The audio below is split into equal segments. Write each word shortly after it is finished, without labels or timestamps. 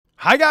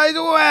Hi guys,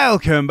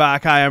 welcome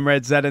back. I am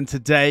Red Zed, and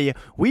today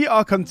we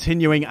are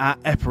continuing our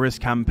Epirus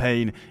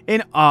campaign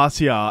in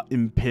RTR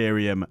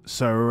Imperium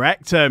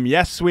Surrectum.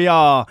 Yes, we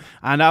are.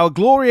 And our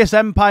glorious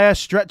empire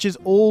stretches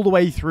all the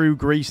way through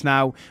Greece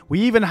now.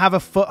 We even have a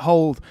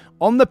foothold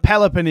on the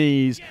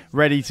Peloponnese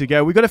ready to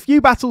go. We've got a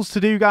few battles to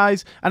do,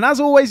 guys. And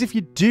as always, if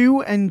you do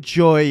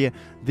enjoy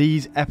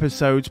these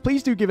episodes,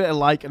 please do give it a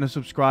like and a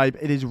subscribe.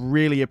 It is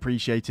really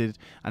appreciated,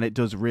 and it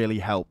does really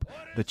help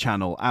the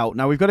channel out.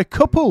 Now, we've got a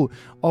couple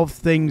of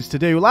things to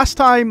do. Last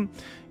time,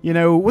 you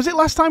know, was it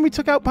last time we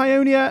took out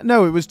Paeonia?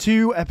 No, it was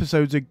 2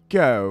 episodes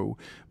ago.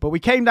 But we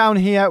came down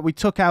here, we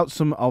took out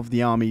some of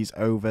the armies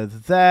over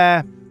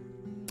there.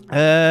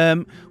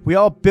 We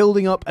are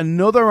building up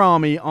another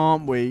army,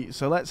 aren't we?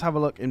 So let's have a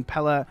look in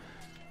Pella.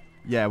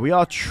 Yeah, we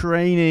are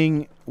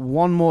training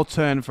one more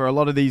turn for a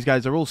lot of these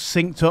guys. They're all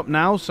synced up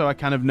now, so I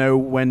kind of know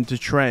when to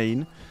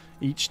train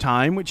each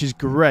time, which is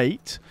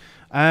great.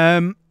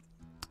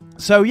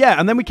 So yeah,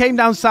 and then we came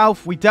down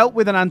south. We dealt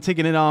with an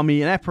Antigonid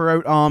army, an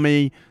Epirot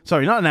army.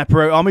 Sorry, not an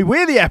Epirot army.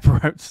 We're the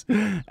Epirots.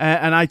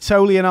 An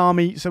Aitolian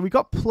army. So we've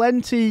got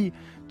plenty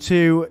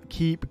to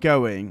keep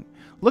going.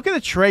 Look at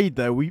the trade,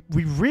 though. We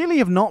really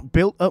have not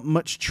built up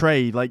much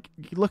trade. Like,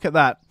 look at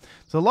that.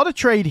 There's a lot of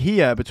trade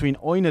here between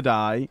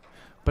Oinadai,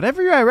 but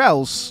everywhere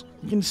else,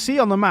 you can see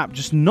on the map,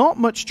 just not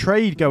much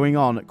trade going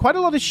on. Quite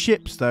a lot of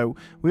ships, though.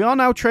 We are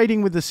now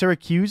trading with the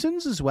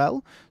Syracusans as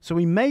well, so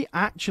we may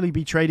actually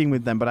be trading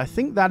with them, but I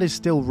think that is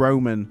still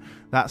Roman,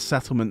 that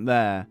settlement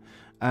there.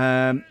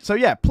 So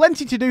yeah,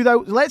 plenty to do,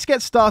 though. Let's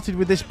get started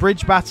with this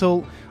bridge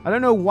battle. I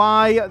don't know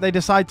why they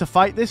decide to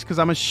fight this, because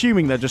I'm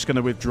assuming they're just going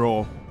to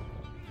withdraw.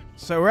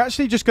 So we're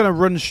actually just going to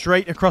run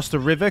straight across the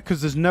river because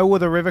there's no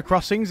other river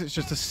crossings. It's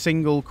just a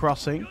single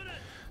crossing.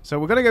 So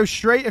we're going to go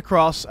straight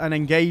across and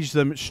engage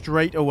them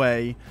straight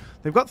away.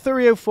 They've got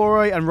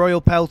Thuriophoroi and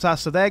Royal Peltas,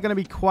 so they're going to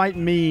be quite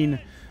mean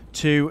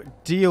to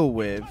deal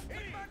with.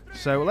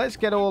 So let's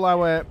get all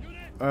our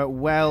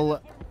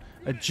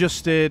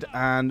well-adjusted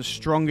and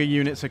stronger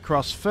units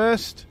across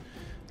first.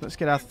 Let's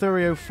get our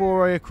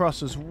Thuriophoroi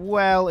across as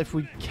well if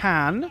we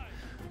can.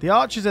 The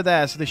archers are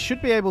there, so they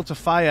should be able to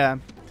fire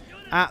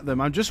at them.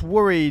 I'm just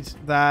worried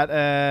that,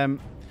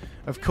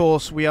 of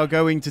course, we are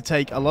going to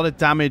take a lot of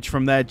damage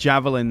from their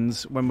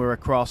javelins when we're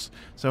across.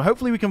 So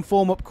hopefully we can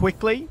form up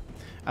quickly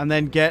and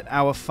then get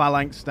our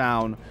phalanx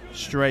down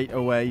straight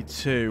away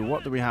too.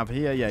 What do we have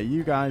here? Yeah,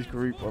 you guys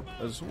group up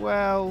as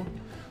well.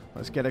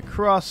 Let's get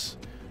across.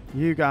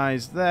 You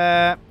guys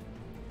there.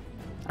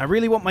 I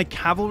really want my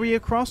cavalry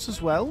across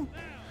as well.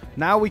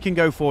 Now we can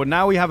go forward.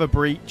 Now we have a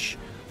breach.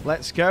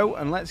 Let's go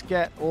and let's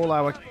get all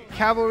our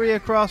cavalry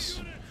across.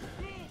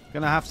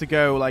 Gonna have to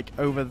go like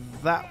over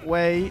that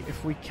way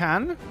if we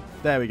can.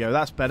 There we go,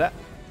 that's better.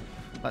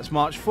 Let's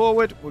march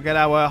forward. We'll get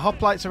our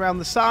hoplites around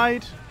the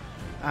side,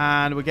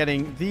 and we're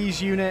getting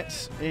these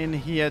units in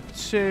here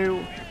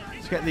too.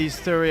 Let's get these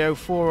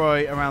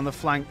Thuriophoroi around the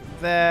flank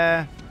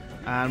there.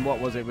 And what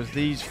was it? It was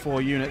these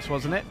 4 units,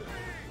 wasn't it?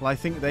 Well, I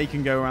think they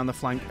can go around the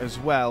flank as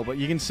well. But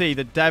you can see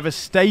the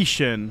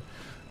devastation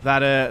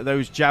that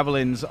those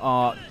javelins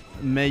are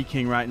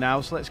making right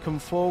now. So let's come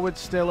forward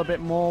still a bit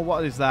more.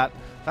 What is that?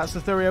 That's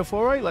the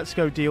Thuriophoroi. Let's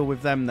go deal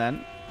with them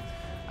then.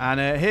 And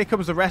here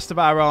comes the rest of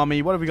our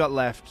army. What have we got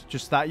left?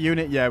 Just that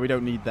unit? Yeah, we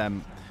don't need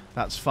them.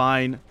 That's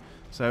fine.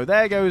 So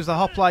there goes the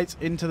hoplites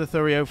into the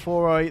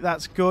Thuriophoroi.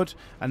 That's good.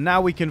 And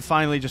now we can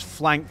finally just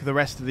flank the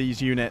rest of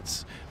these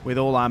units with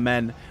all our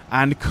men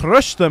and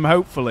crush them,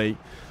 hopefully.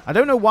 I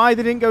don't know why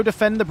they didn't go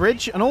defend the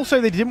bridge. And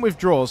also they didn't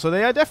withdraw. So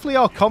they definitely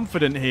are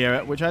confident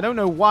here, which I don't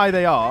know why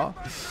they are.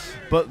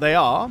 But they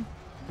are.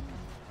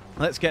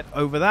 Let's get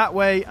over that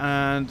way,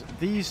 and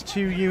these 2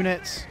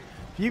 units,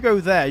 if you go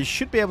there, you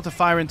should be able to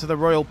fire into the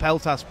Royal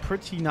Peltas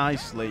pretty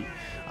nicely.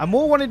 I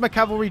more wanted my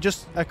cavalry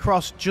just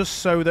across just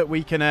so that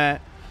we can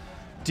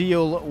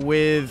deal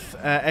with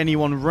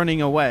anyone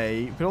running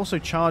away. You can also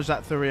charge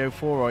that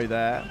Thuriophoroi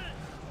there.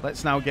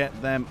 Let's now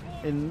get them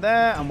in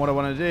there, and what I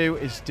want to do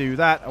is do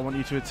that. I want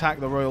you to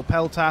attack the Royal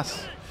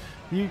Peltas.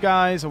 You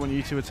guys, I want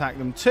you to attack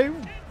them too.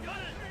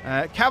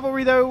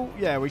 Cavalry, though,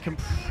 yeah, we can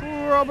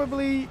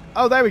probably...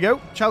 Oh, there we go.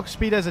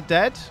 Chalcospides are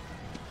dead.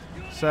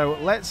 So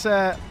let's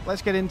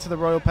get into the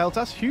Royal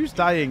Peltas. Who's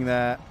dying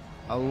there?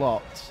 A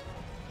lot.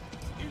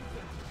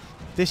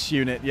 This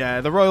unit,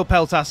 yeah. The Royal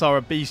Peltas are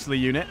a beastly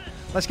unit.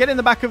 Let's get in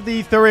the back of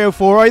the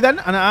Thuriophoroi then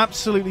and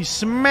absolutely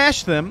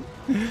smash them.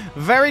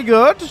 Very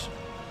good.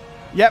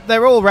 Yep,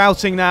 they're all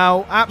routing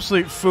now.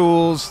 Absolute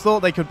fools.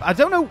 Thought they could... I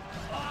don't know...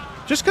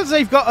 Just because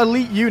they've got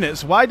elite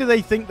units, why do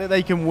they think that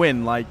they can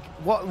win? Like,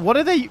 what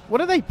are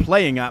they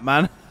playing at,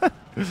 man?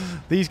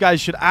 These guys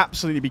should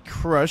absolutely be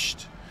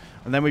crushed.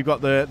 And then we've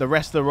got the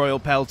rest of the Royal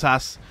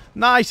Peltas.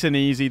 Nice and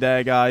easy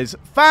there, guys.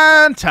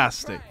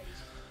 Fantastic.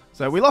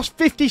 So we lost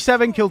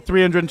 57, killed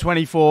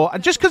 324.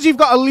 And just because you've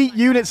got elite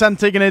units,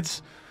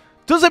 Antigonids,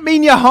 doesn't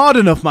mean you're hard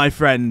enough, my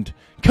friend.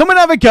 Come and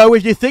have a go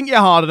if you think you're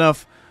hard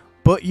enough.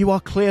 But you are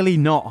clearly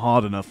not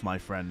hard enough, my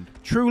friend.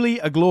 Truly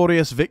a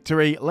glorious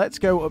victory. Let's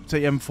go up to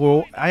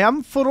Amphiorna.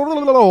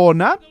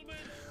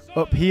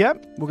 up here.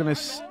 We're going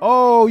to...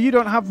 Oh, you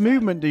don't have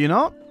movement, do you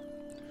not?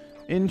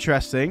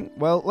 Interesting.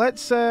 Well,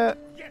 let's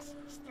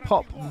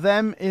pop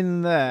them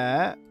in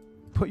there.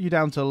 Put you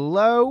down to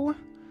low.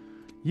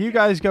 You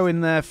guys go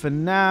in there for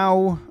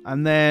now.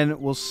 And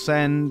then we'll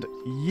send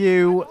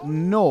you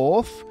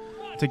north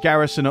to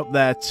garrison up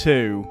there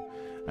too.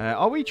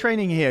 Are we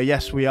training here?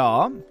 Yes, we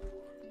are.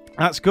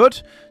 That's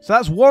good. So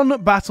that's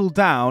one battle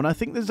down. I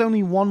think there's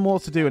only one more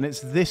to do, and it's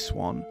this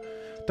one.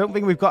 Don't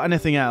think we've got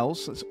anything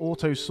else. Let's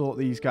auto-sort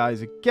these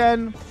guys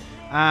again.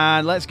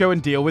 And let's go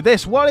and deal with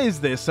this. What is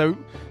this? So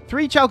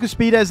 3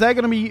 Chalcospides, they're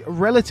going to be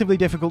relatively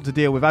difficult to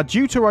deal with. Our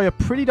Deuteroi are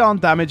pretty darn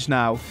damaged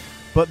now.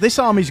 But this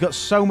army's got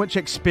so much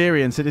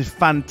experience. It is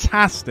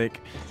fantastic.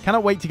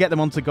 Cannot wait to get them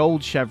onto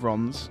gold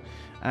chevrons.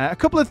 A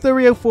couple of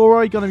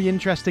Thureophoroi going to be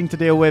interesting to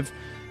deal with.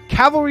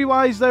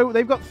 Cavalry-wise, though,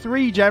 they've got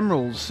 3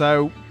 generals.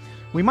 So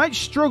we might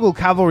struggle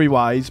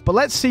cavalry-wise. But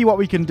let's see what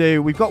we can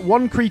do. We've got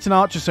 1 Cretan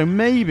archer, so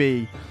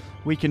maybe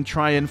we can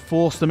try and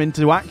force them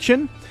into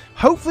action.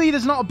 Hopefully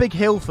there's not a big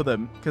hill for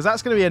them, because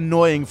that's going to be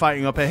annoying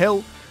fighting up a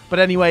hill. But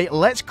anyway,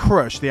 let's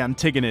crush the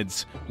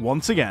Antigonids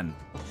once again.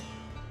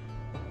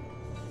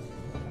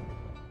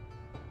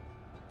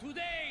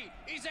 Today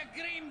is a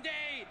grim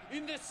day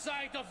in the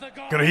sight of the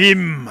gods.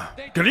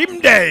 Grim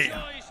day.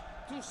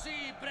 To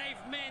see brave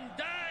men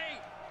die.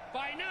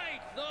 By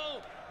night,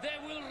 though, they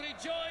will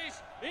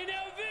rejoice in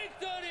a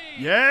victory.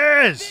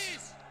 Yes.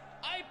 This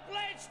I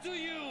pledge to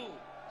you.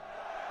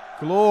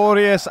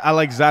 Glorious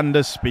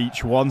Alexander's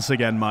speech once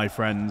again, my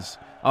friends.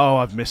 Oh,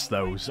 I've missed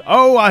those.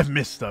 Oh, I've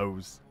missed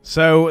those.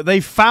 So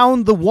they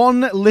found the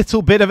one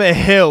little bit of a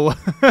hill.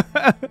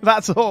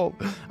 That's all.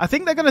 I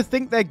think they're going to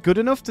think they're good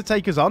enough to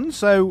take us on.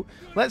 So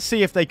let's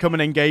see if they come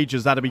and engage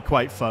us. That'll be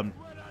quite fun.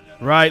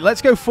 Right,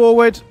 let's go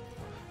forward.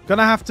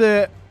 Gonna have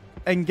to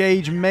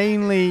engage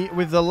mainly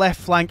with the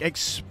left flank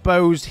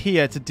exposed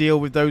here to deal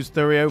with those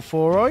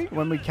Thureophoroi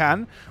when we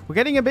can. We're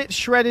getting a bit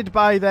shredded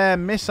by their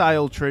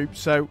missile troops,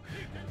 so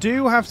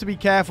do have to be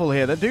careful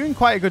here. They're doing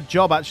quite a good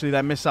job, actually,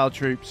 their missile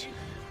troops,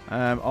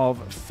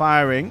 of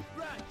firing.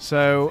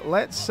 So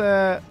let's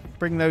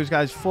bring those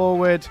guys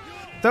forward.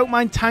 Don't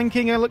mind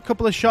tanking a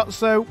couple of shots,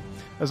 though,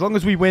 as long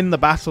as we win the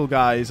battle,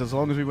 guys. As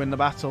long as we win the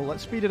battle.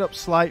 Let's speed it up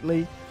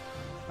slightly.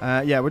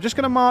 Yeah, we're just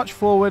going to march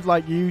forward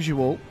like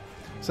usual.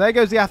 So there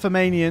goes the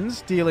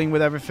Athenians dealing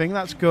with everything.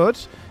 That's good.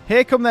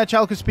 Here come their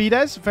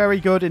Chalcospides. Very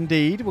good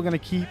indeed. We're going to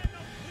keep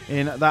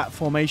in that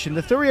formation.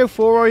 The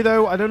Thureophoroi,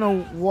 though, I don't know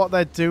what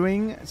they're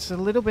doing. It's a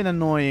little bit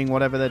annoying,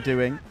 whatever they're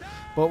doing.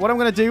 But what I'm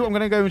going to do, I'm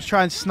going to go and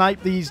try and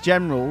snipe these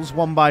generals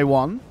one by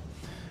one.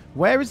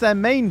 Where is their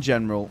main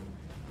general?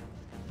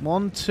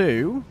 1,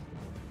 2.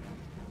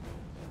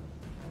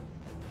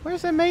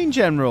 Where's their main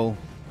general?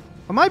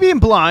 Am I being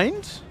blind?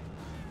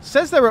 It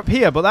says they're up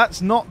here, but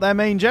that's not their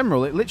main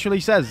general. It literally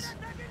says,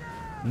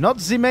 not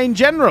the main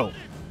general.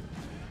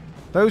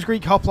 Those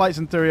Greek hoplites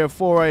and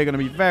Thureophoroi are going to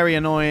be very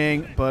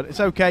annoying, but it's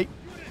okay.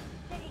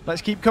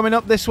 Let's keep coming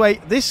up this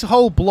way. This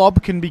whole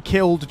blob can be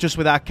killed just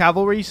with our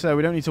cavalry, so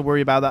we don't need to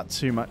worry about that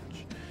too much.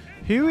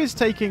 Who is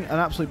taking an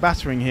absolute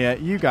battering here?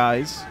 You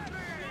guys.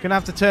 Going to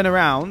have to turn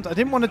around. I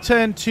didn't want to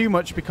turn too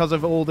much because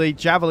of all the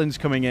javelins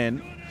coming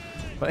in.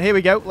 But here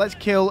we go. Let's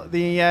kill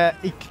the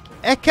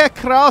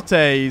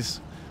Echecrates.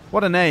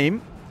 What a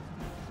name.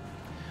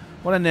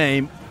 What a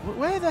name.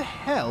 Where the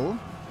hell?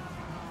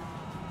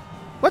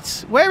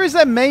 Where is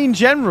their main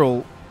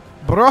general?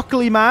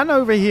 Broccoli Man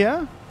over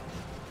here?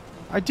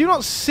 I do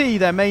not see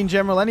their main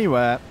general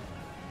anywhere.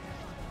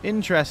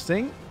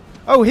 Interesting.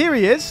 Oh, here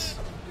he is.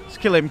 Let's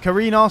kill him.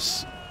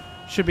 Kyrenos.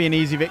 Should be an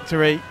easy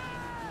victory.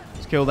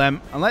 Let's kill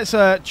them. And let's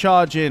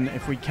charge in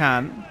if we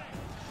can.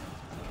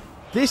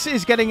 This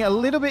is getting a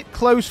little bit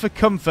close for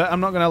comfort, I'm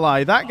not going to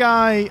lie. That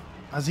guy,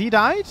 has he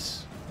died?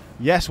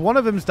 Yes, one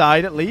of them's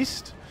died at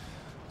least.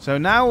 So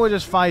now we're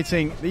just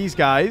fighting these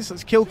guys.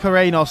 Let's kill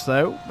Kyrenos,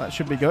 though. That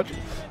should be good.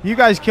 You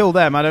guys kill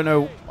them. I don't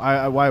know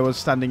why I was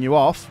standing you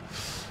off.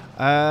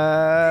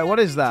 What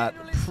is that?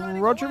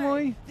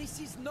 Prodromoi?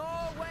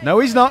 No,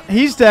 he's not.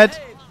 He's dead.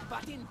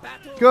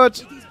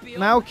 Good.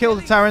 Now kill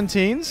the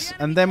Tarentines.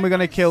 And then we're going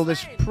to kill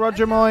this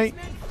Prodromoi.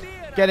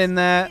 Get in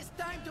there.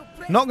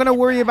 Not going to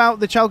worry about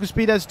the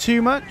Chalcospides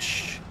too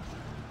much.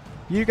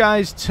 You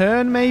guys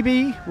turn,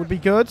 maybe. Would be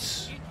good.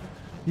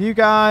 You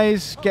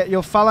guys get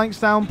your phalanx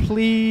down,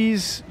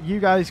 please. You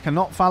guys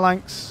cannot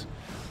phalanx.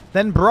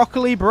 Then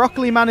Broccoli.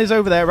 Broccoli Man is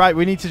over there. Right,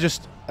 we need to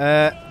just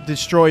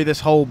destroy this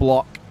whole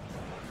block.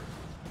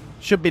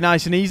 Should be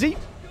nice and easy.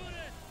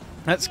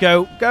 Let's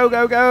go. Go,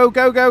 go, go,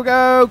 go, go,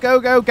 go, go,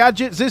 go.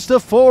 Gadget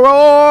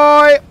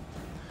Zistophoroi.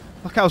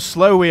 Look how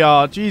slow we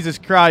are. Jesus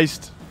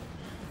Christ.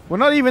 We're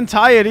not even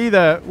tired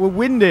either. We're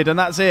winded and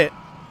that's it.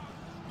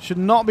 Should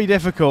not be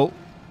difficult.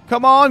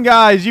 Come on,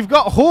 guys. You've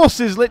got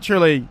horses,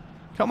 literally.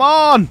 Come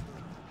on!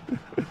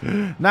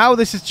 Now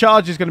this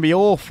charge is going to be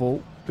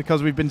awful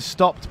because we've been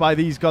stopped by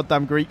these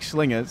goddamn Greek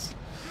slingers.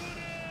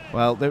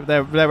 Well,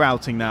 they're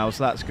outing now,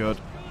 so that's good.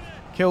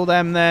 Kill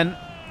them then.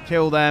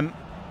 Kill them.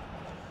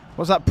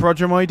 What's that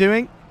Prodromoi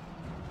doing?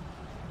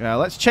 Yeah,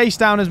 let's chase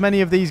down as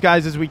many of these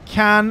guys as we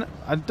can.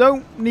 I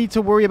don't need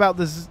to worry about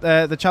the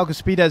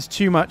Chalcospides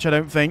too much, I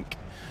don't think.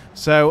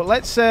 So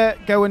let's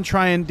go and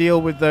try and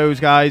deal with those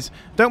guys.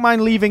 Don't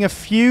mind leaving a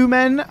few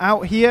men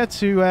out here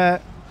to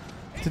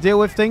deal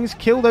with things.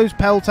 Kill those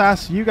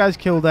Peltas. You guys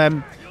kill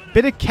them.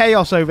 Bit of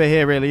chaos over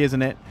here, really,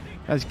 isn't it?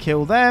 Guys,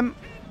 kill them.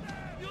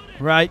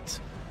 Right.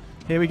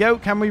 Here we go.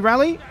 Can we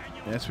rally?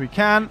 Yes, we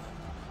can.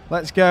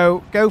 Let's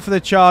go. Go for the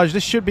charge.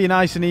 This should be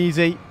nice and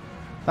easy.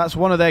 That's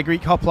one of their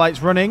Greek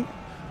hoplites running.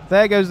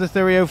 There goes the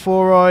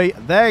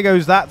Thuriophoroi. There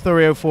goes that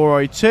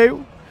Thuriophoroi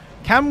too.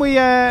 Can we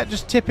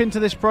just tip into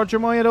this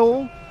Prodromoi at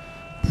all?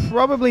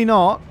 Probably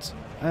not.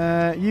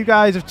 You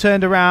guys have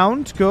turned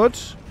around. Good.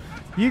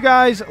 You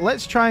guys,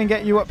 let's try and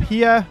get you up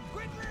here.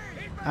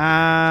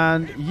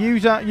 And you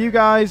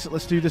guys,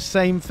 let's do the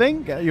same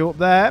thing. Get you up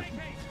there.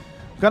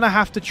 Gonna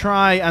have to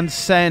try and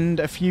send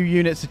a few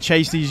units to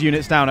chase these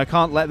units down. I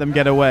can't let them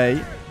get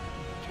away.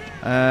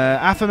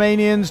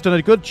 Athenians done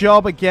a good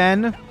job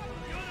again.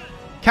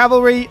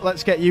 Cavalry,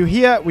 let's get you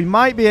here. We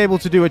might be able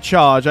to do a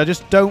charge. I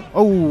just don't.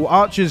 Oh,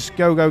 archers,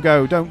 go, go,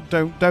 go!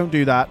 Don't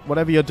do that.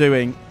 Whatever you're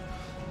doing.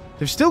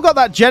 They've still got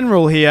that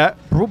general here,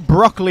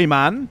 Broccoli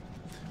Man,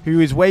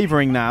 who is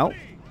wavering now.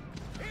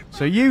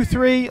 So you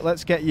three,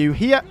 let's get you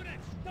here.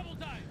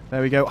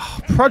 There we go. Oh,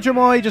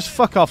 Prodromoi, just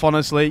fuck off,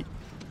 honestly.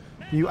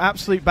 You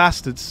absolute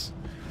bastards.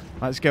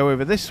 Let's go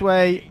over this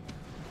way.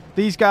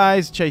 These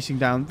guys chasing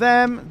down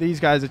them. These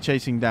guys are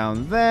chasing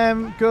down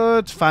them.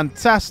 Good.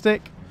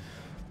 Fantastic.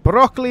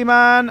 Broccoli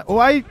Man.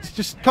 Oh,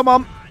 just come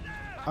on.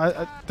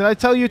 Did I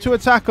tell you to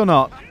attack or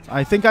not?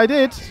 I think I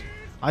did.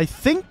 I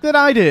think that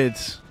I did.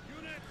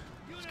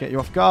 Let's get you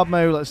off guard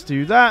mode. Let's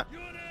do that.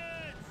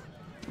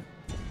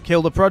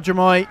 Kill the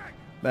Prodromoi.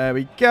 There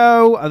we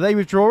go. Are they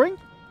withdrawing?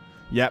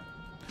 Yep.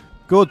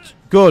 Good.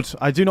 Good.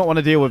 I do not want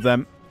to deal with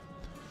them.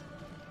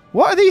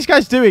 What are these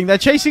guys doing? They're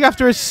chasing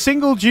after a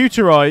single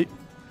Deuteroid.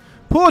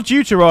 Poor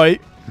Deuteroid.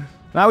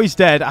 Now he's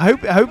dead. I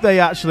hope they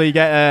actually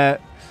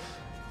get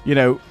you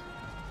know.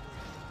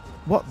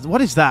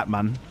 What is that,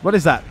 man? What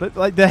is that?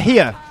 Like, they're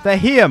here. They're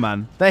here,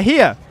 man. They're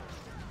here.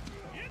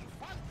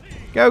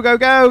 Go, go,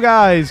 go,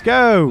 guys.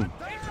 Go.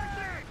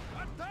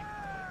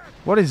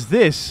 What is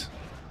this?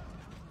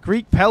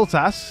 Greek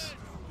Peltas.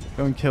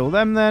 Go and kill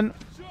them then.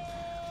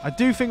 I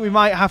do think we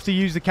might have to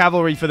use the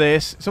cavalry for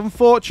this. It's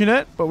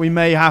unfortunate, but we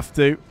may have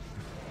to.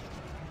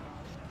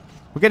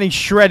 We're getting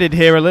shredded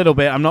here a little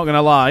bit, I'm not going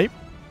to lie.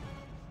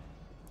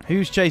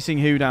 Who's chasing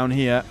who down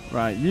here?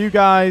 Right, you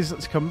guys,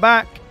 let's come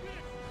back.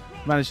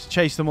 Managed to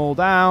chase them all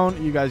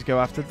down. You guys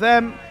go after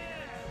them.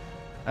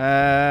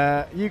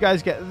 You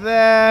guys get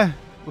there.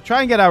 We'll try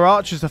and get our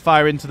archers to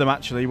fire into them,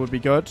 actually, would be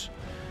good.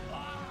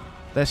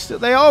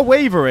 They are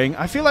wavering.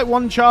 I feel like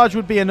one charge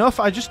would be enough.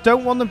 I just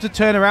don't want them to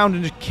turn around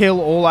and just kill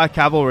all our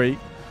cavalry.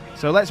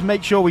 So let's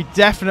make sure we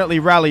definitely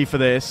rally for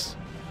this.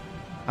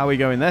 How are we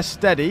going? They're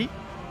steady.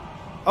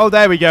 Oh,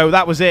 there we go.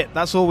 That was it.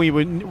 That's all we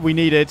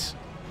needed.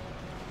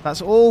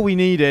 That's all we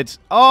needed.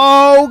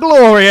 Oh,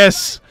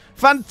 glorious.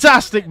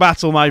 Fantastic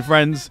battle, my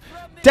friends.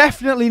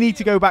 Definitely need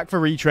to go back for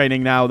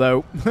retraining now,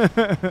 though.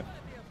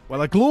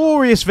 Well, a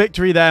glorious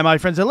victory there, my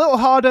friends. A little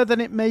harder than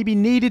it maybe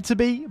needed to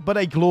be, but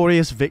a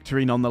glorious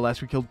victory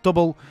nonetheless. We killed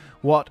double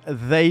what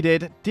they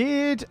did.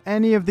 Did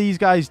any of these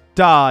guys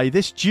die?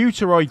 This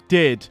Deuteroid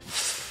did.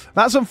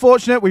 That's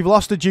unfortunate. We've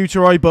lost a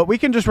Deuteroid, but we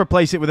can just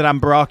replace it with an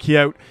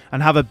Ambrachiote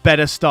and have a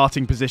better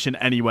starting position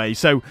anyway.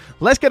 So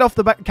let's get off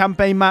the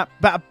campaign map,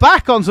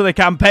 back onto the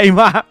campaign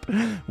map,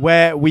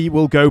 where we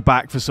will go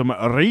back for some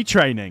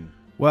retraining.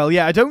 Well,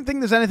 yeah, I don't think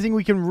there's anything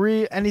we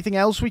can anything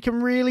else we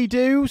can really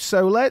do.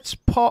 So let's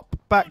pop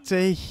back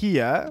to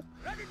here.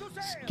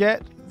 Let's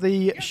get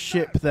the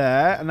ship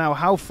there. And now,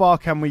 how far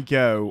can we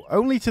go?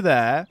 Only to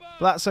there.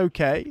 But that's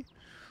okay.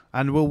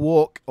 And we'll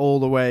walk all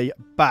the way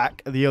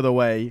back the other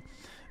way.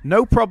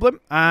 No problem.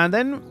 And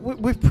then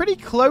we're pretty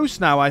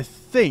close now, I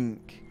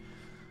think,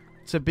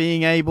 to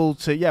being able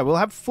to... Yeah, we'll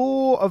have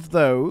 4 of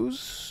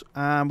those.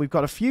 And we've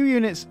got a few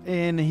units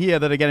in here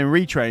that are getting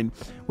retrained.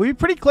 We'll be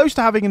pretty close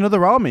to having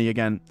another army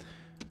again.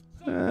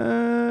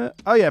 Oh,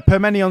 yeah.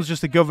 Parmenion's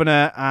just the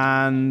governor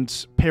and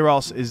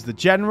Epeiros is the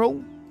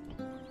general.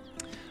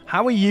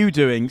 How are you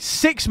doing?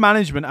 6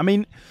 management. I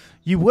mean,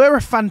 you were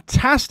a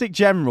fantastic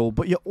general,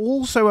 but you're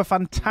also a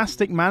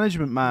fantastic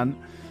management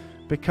man.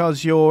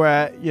 Because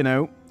you're, you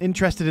know,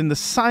 interested in the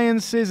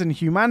sciences and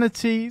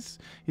humanities.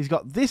 He's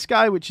got this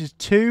guy, which is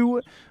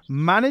 2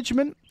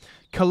 management.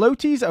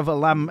 Colotes of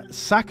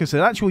Saka,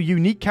 an actual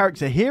unique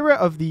character, hero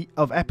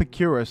of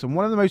Epicurus, and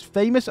one of the most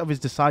famous of his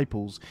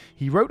disciples.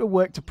 He wrote a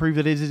work to prove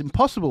that it is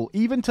impossible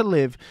even to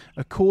live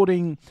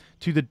according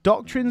to the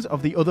doctrines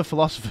of the other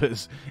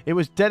philosophers. It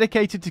was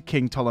dedicated to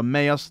King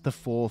Ptolemaeus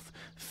IV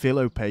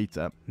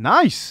Philopator.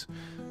 Nice.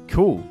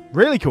 Cool.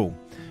 Really cool.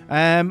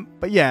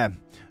 But yeah.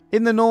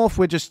 In the north,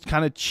 we're just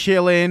kind of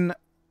chilling.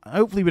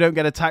 Hopefully, we don't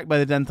get attacked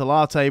by the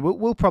Dentellate.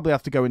 We'll probably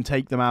have to go and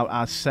take them out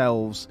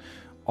ourselves.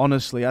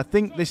 Honestly, I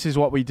think this is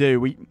what we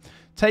do. We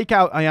take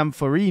out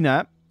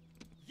Iamphorina.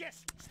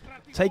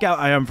 Take out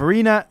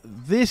Iamverina.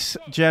 This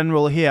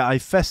general here,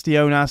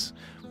 Hephaestionas,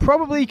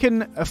 probably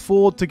can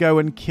afford to go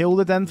and kill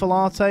the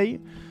Denfolate.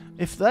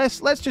 If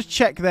let's just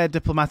check their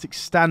diplomatic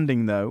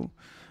standing, though.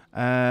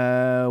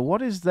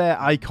 What is their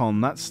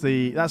icon? That's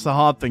the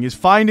hard thing, is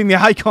finding the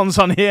icons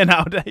on here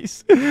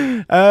nowadays.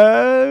 We're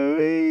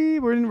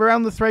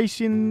around the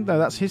Thracian. No,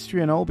 that's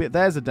history and all. But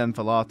there's a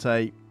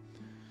Denfolate.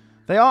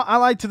 They are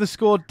allied to the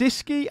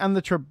Scordisci and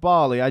the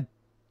Trebali.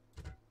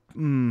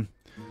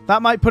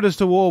 That might put us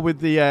to war with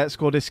the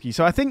Scordisci.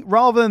 So I think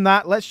rather than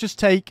that, let's just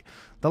take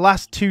the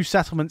last two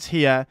settlements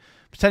here,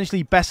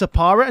 potentially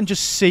Bessapara, and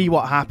just see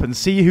what happens.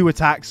 See who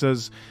attacks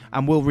us,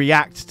 and we'll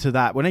react to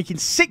that. We're making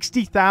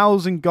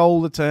 60,000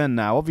 gold a turn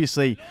now.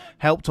 Obviously,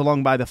 helped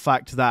along by the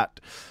fact that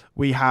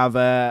we have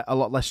a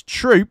lot less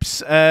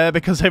troops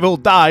because they've all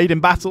died in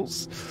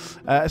battles,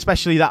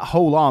 especially that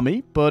whole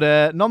army.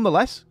 But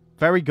nonetheless,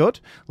 very good.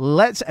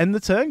 Let's end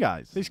the turn,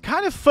 guys. It's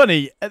kind of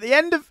funny. At the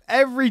end of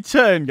every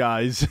turn,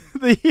 guys,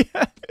 the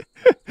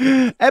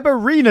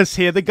Eberinus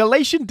here, the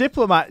Galatian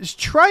diplomat, is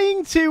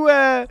trying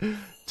to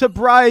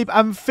bribe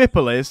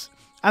Amphipolis,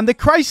 and the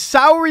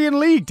Chrysaorian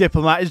League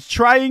diplomat is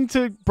trying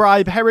to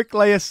bribe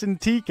Heraclius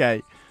and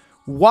Tyche.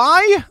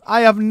 Why?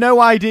 I have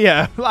no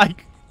idea.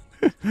 Like,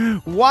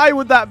 why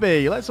would that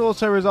be? Let's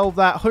also resolve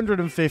that.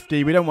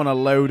 150. We don't want a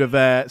load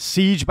of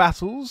siege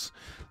battles.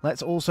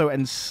 Let's also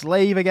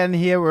enslave again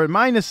here. We're a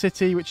minor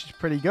city, which is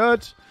pretty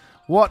good.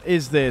 What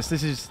is this?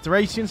 This is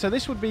Thracian. So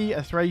this would be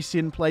a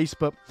Thracian place,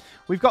 but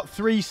we've got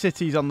 3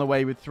 cities on the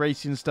way with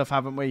Thracian stuff,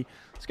 haven't we?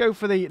 Let's go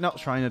for the, not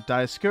Shrine of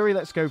Dioscuri.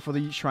 Let's go for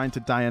the Shrine to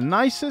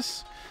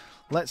Dionysus.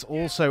 Let's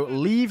also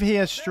leave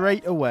here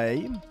straight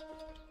away.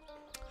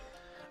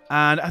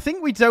 And I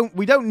think we don't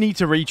need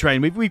to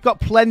retrain. We've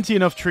got plenty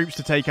enough troops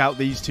to take out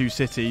these 2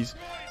 cities.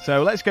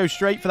 So let's go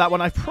straight for that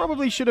one. I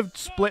probably should have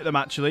split them,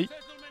 actually,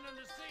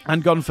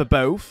 and gone for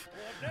both.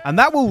 And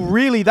that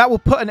will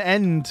put an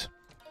end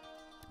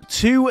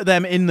to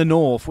them in the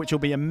north, which will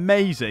be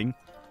amazing.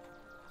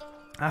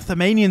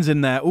 Athemanians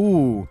in there.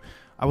 Ooh,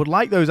 I would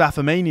like those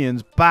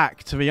Athemanians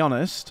back, to be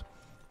honest.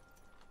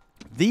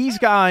 These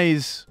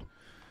guys,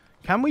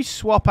 can we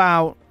swap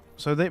out?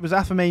 So it was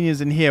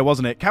Athemanians in here,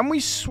 wasn't it? Can we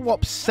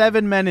swap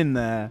 7 men in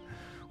there?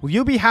 Will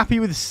you be happy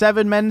with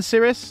 7 men,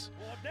 Cyrus?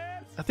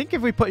 I think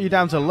if we put you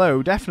down to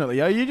low, definitely.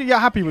 You're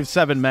happy with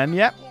 7 men,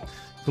 yep.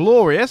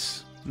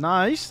 Glorious.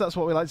 Nice, that's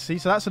what we like to see.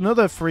 So that's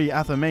another free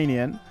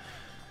Athemanian.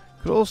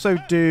 Could also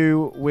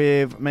do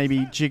with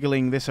maybe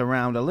jiggling this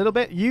around a little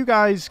bit. You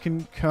guys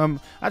can come.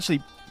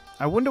 Actually,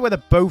 I wonder whether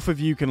both of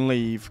you can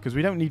leave, because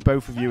we don't need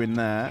both of you in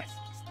there.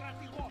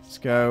 Let's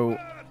go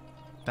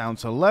down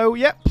to low.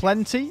 Yep,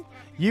 plenty.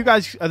 You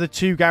guys are the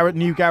 2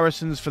 new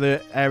garrisons for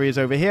the areas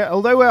over here.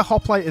 Although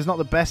Hoplite is not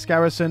the best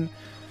garrison,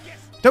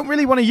 don't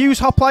really want to use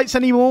Hoplites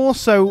anymore,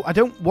 so I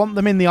don't want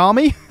them in the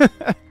army.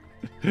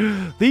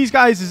 These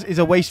guys is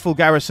a wasteful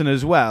garrison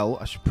as well.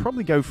 I should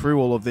probably go through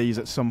all of these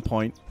at some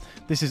point.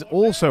 This is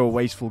also a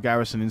wasteful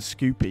garrison in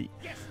Scoopy. Do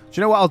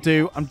you know what I'll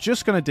do? I'm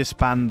just going to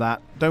disband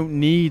that. Don't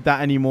need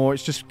that anymore.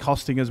 It's just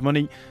costing us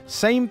money.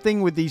 Same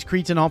thing with these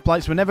Cretan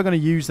hoplites. We're never going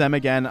to use them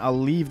again. I'll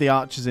leave the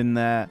archers in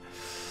there.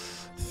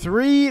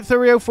 3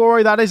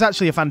 Thurio. That is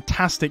actually a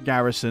fantastic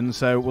garrison,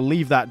 so we'll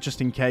leave that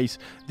just in case.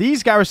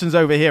 These garrisons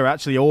over here are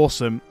actually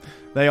awesome.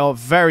 They are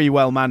very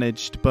well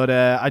managed, but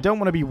I don't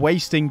want to be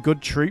wasting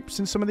good troops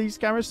in some of these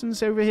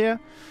garrisons over here.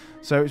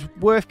 So it's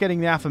worth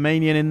getting the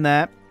Athemanian in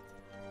there.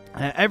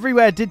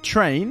 Everywhere did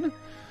train.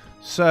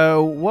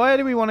 So where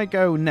do we want to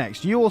go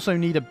next? You also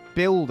need a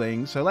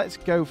building, so let's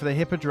go for the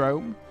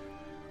Hippodrome.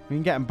 We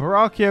can get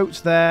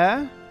Brachiotes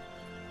there.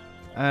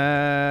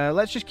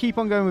 Let's just keep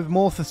on going with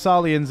more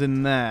Thessalians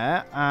in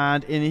there.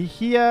 And in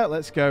here,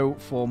 let's go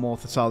for more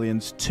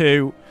Thessalians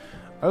too.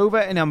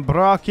 Over in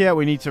Ambracia,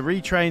 we need to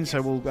retrain,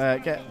 so we'll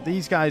get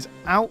these guys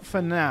out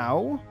for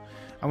now.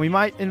 And we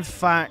might, in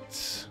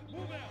fact...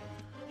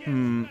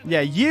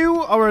 yeah,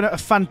 you are a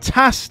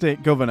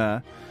fantastic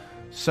governor.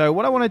 So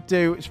what I want to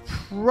do is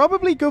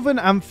probably govern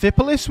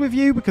Amphipolis with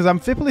you, because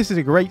Amphipolis is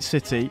a great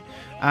city.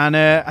 And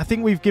I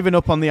think we've given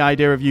up on the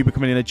idea of you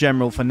becoming a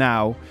general for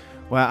now.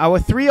 Well, our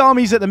 3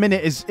 armies at the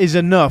minute is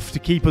enough to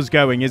keep us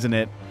going, isn't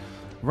it?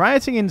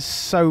 Rioting in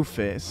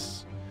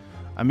Sophis.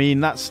 I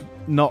mean, that's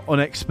not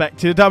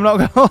unexpected, I'm not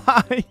going to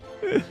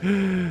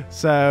lie.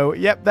 So,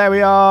 yep, there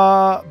we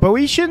are.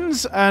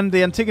 Boiotians and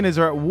the Antigonids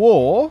are at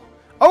war.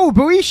 Oh,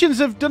 Boiotians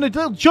have done a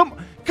little jump.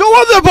 Go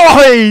on the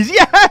boys!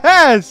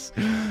 Yes!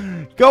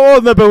 Go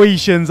on the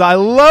Boiotians. I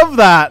love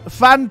that.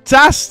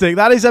 Fantastic.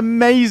 That is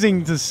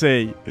amazing to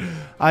see.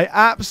 I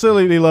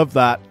absolutely love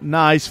that.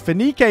 Nice.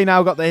 Phoenique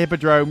now got the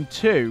Hippodrome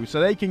too,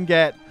 so they can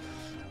get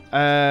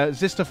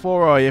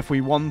Zistophoroi if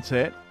we want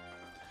it.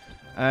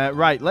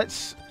 Right,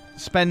 let's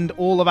spend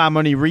all of our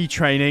money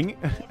retraining.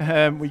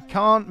 We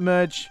can't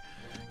merge...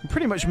 We can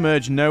pretty much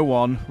merge no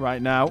one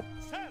right now.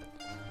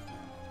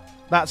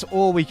 That's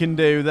all we can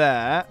do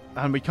there.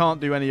 And we can't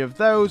do any of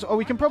those. Oh,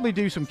 we can probably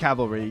do some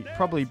cavalry.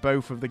 Probably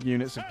both of the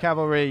units of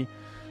cavalry.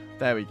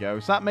 There we go.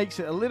 So that makes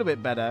it a little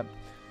bit better.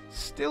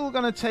 Still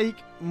going to take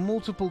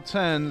multiple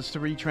turns to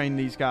retrain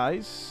these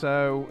guys,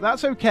 so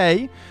that's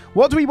okay.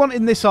 What do we want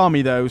in this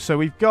army, though? So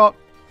we've got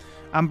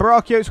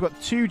Ambrachiotes, we've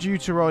got 2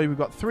 Deuteroi, we've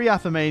got 3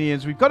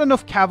 Athemanians, we've got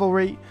enough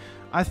cavalry.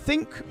 I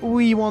think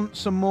we want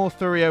some more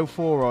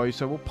Thurio-Phoroi,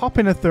 so we'll pop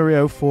in a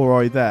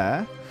Thurio-Phoroi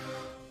there.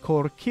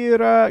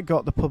 Corkira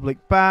got the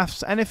public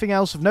baths. Anything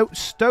else of note?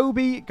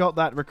 Stoby got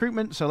that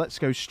recruitment, so let's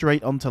go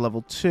straight on to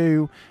level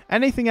 2.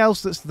 Anything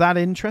else that's that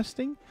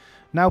interesting?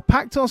 Now,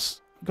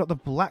 Pactos got the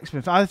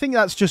blacksmith. I think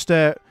that's just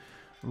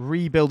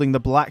rebuilding the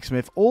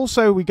blacksmith.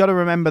 Also, we got to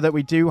remember that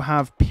we do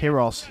have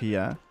Epeiros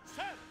here.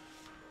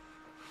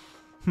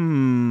 I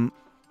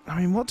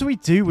mean, what do we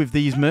do with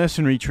these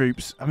mercenary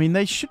troops? I mean,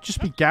 they should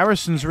just be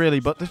garrisons,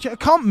 really, but I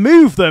can't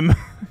move them.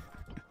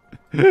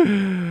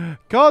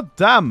 God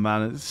damn,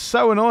 man. It's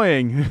so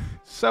annoying.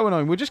 So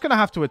annoying. We're just going to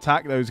have to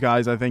attack those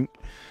guys, I think. I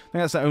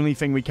think that's the only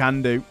thing we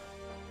can do.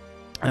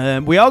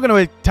 We are going to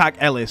attack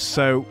Ellis,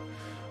 so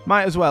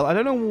might as well. I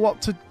don't know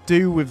what to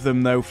do with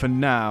them, though, for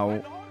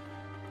now.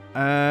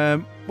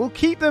 We'll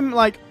keep them,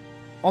 like,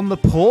 on the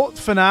port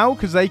for now,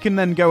 because they can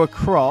then go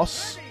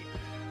across.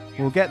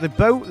 We'll get the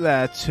boat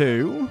there,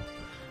 too.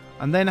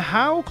 And then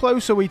how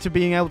close are we to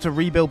being able to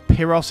rebuild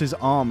Pyrrhos'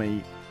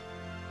 army?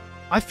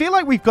 I feel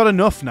like we've got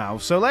enough now,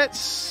 so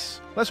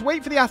let's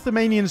wait for the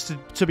Athemanians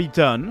to be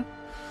done.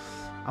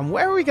 And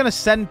where are we going to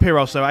send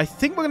Pyrrhos, though? I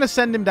think we're going to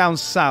send him down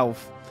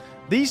south.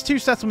 These 2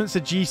 settlements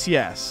are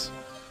GCS.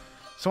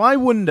 So I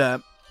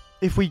wonder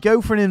if we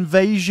go for an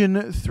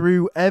invasion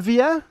through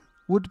Evia,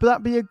 would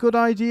that be a good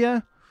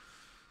idea?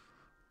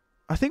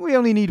 I think we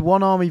only need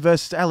 1 army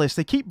versus Ellis.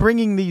 They keep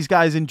bringing these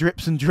guys in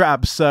drips and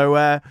drabs, so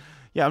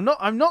yeah,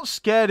 I'm not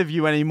scared of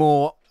you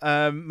anymore,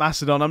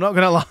 Macedon. I'm not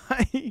going to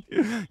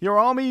lie. Your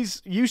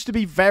armies used to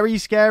be very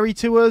scary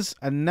to us,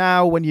 and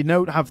now when you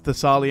don't have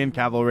Thessalian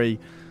cavalry,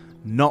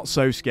 not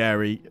so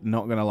scary,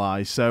 not going to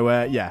lie.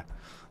 So, yeah,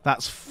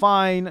 that's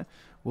fine.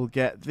 We'll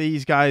get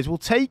these guys. We'll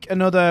take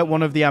another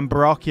one of the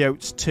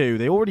Ambrachiotes too.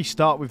 They already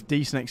start with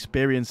decent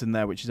experience in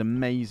there, which is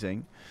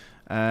amazing.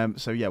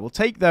 So, yeah, we'll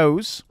take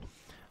those.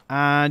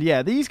 And,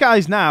 yeah, these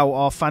guys now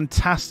are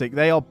fantastic.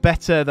 They are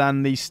better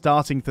than the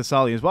starting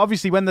Thessalians. But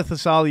obviously, when the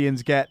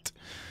Thessalians get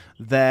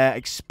their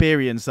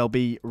experience, they'll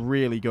be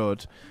really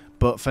good.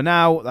 But for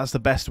now, that's the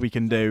best we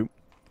can do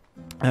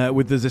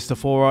with the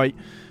Zistophoroi.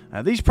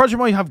 These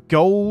Progimoi have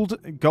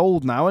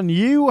gold now, and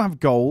you have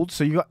gold,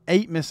 so you've got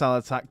 8 missile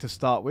attack to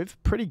start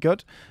with. Pretty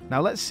good.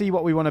 Now, let's see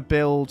what we want to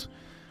build.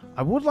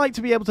 I would like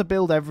to be able to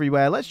build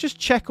everywhere. Let's just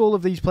check all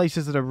of these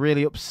places that are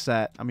really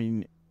upset. I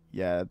mean,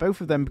 yeah,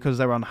 both of them because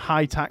they're on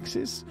high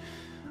taxes.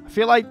 I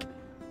feel like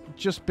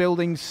just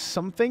building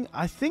something.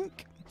 I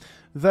think,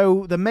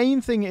 though, the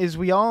main thing is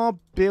we are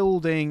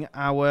building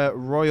our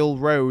royal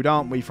road,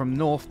 aren't we, from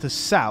north to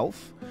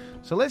south.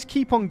 So let's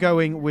keep on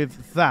going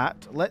with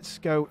that. Let's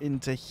go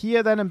into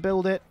here then and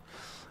build it.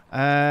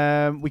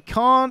 We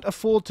can't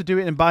afford to do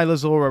it in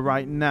Bilazora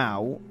right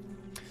now.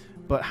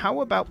 But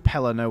how about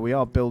Pella? No, we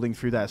are building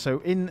through there. So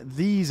in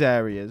these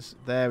areas,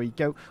 there we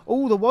go.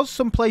 Oh, there was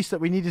some place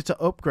that we needed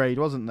to upgrade,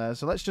 wasn't there?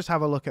 So let's just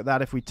have a look at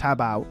that if we tab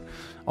out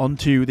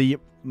onto the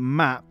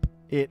map.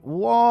 It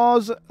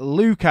was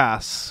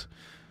Lucas.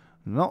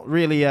 Not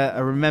really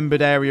a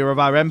remembered area of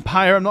our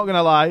empire, I'm not going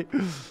to lie.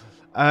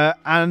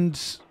 And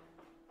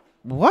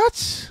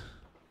what?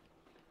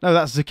 No,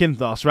 that's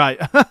Zakynthos, right.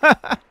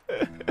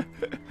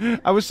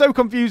 I was so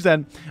confused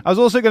then. I was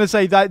also going to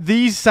say that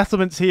these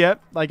settlements here,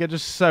 like, are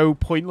just so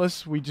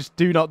pointless. We just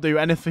do not do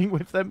anything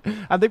with them.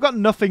 And they've got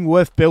nothing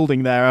worth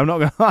building there, I'm not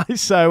going to lie.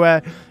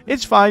 So,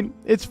 it's fine.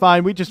 It's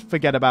fine. We just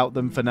forget about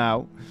them for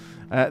now.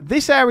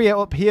 This area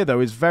up here, though,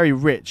 is very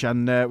rich,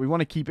 and we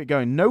want to keep it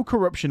going. No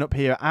corruption up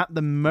here at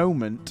the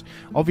moment.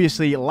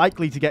 Obviously,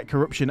 likely to get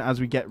corruption as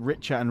we get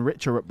richer and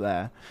richer up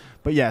there.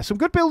 But yeah, some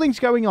good buildings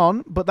going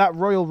on, but that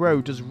royal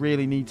road does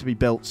really need to be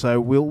built.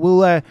 So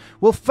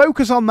we'll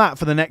focus on that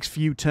for the next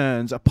few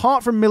turns,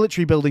 apart from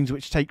military buildings,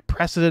 which take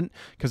precedent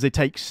because they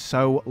take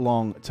so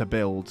long to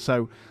build.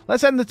 So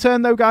let's end the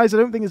turn, though, guys. I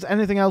don't think there's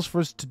anything else for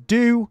us to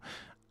do.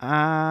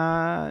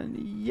 And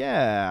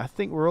yeah, I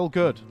think we're all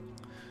good.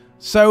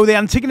 So the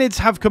Antigonids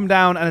have come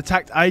down and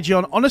attacked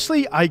Aegeon.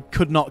 Honestly, I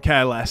could not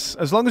care less.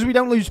 As long as we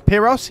don't lose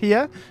Pyrrhos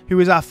here, who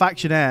is our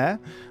faction heir,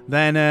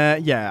 then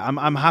yeah,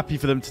 I'm happy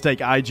for them to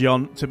take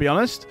Aegeon, to be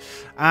honest.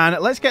 And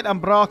let's get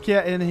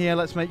Ambrachia in here.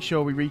 Let's make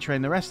sure we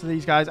retrain the rest of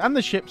these guys and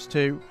the ships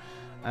too.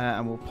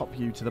 And we'll pop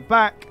you to the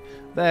back.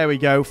 There we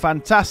go.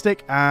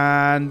 Fantastic.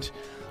 And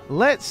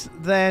let's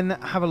then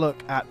have a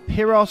look at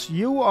Pyrrhos.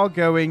 You are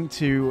going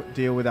to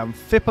deal with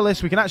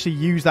Amphipolis. We can actually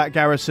use that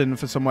garrison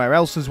for somewhere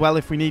else as well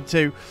if we need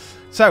to.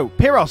 So,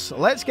 Pyrrhos,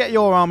 let's get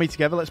your army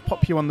together. Let's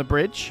pop you on the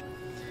bridge.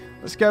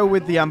 Let's go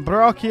with the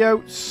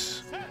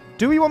Ambrachiotes.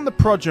 Do we want the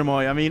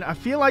Progimoi? I mean, I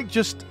feel like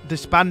just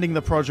disbanding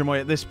the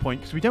Progimoi at this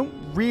point because we don't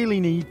really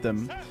need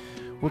them.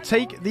 We'll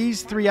take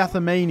these 3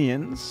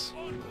 Athemanians.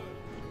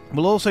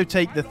 We'll also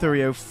take the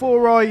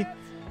Thurio-Phoroi.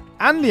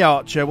 And the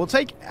archer. We'll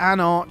take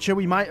an archer.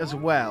 We might as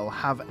well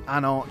have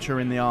an archer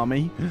in the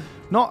army.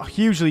 Not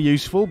hugely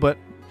useful, but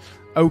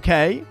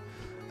okay.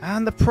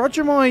 And the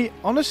Prodromoi,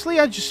 honestly,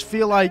 I just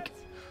feel like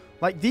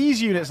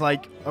these units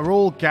are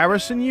all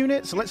garrison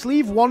units. So let's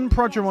leave one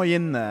Prodromoi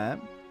in there.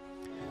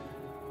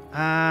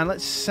 And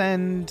let's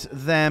send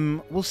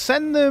them. We'll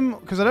send them,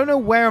 because I don't know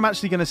where I'm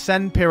actually going to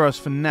send Epeiros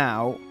for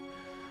now.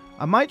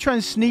 I might try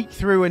and sneak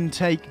through and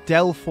take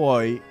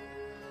Delphoi.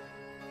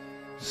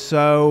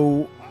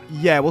 So,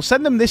 yeah, we'll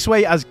send them this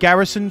way as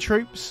garrison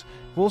troops.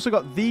 We've also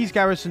got these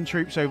garrison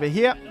troops over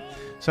here.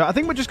 So I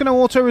think we're just going to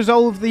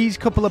auto-resolve these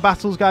couple of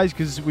battles, guys,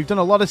 because we've done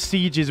a lot of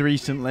sieges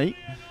recently.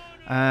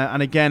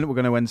 And again, we're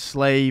going to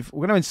enslave.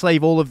 We're going to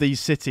enslave all of these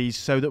cities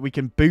so that we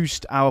can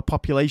boost our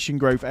population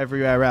growth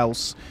everywhere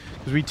else.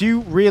 Because we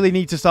do really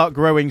need to start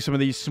growing some of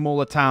these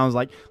smaller towns,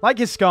 like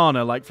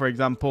Iskana, for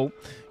example.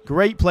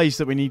 Great place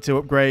that we need to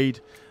upgrade.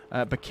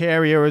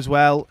 Baktria as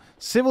well.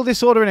 Civil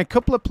disorder in a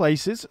couple of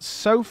places.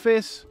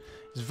 Sophis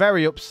is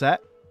very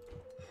upset.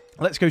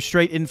 Let's go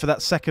straight in for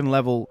that second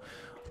level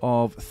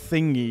of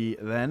thingy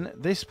then.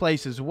 This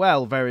place as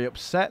well, very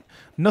upset.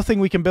 Nothing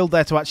we can build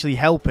there to actually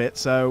help it,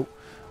 so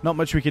not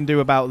much we can do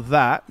about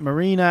that.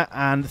 Marina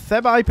and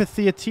Thebai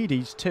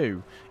Theatides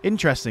too.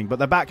 Interesting, but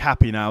they're back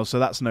happy now, so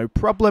that's no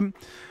problem.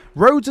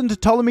 Rhodes and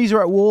Ptolemies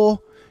are at war.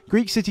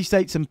 Greek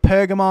city-states and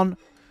Pergamon.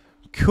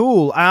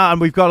 Cool.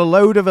 And we've got a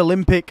load of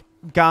Olympic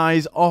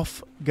guys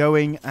off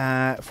going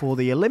for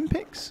the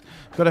Olympics.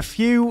 Got a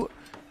few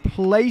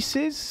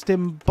places.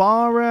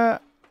 Stimbara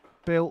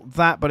built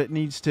that, but it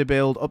needs to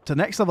build up to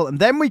next level, and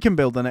then we can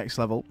build the next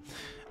level.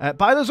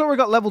 Baila's already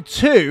got level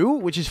 2,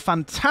 which is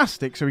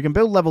fantastic, so we can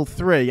build level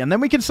 3, and then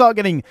we can start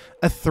getting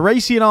a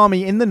Thracian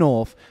army in the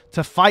north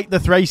to fight the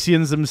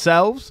Thracians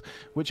themselves,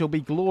 which will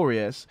be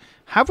glorious.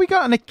 Have we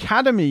got an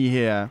academy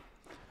here?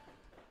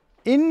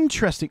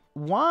 Interesting.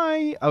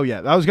 Why? Oh,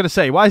 yeah, I was going to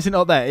say, why is it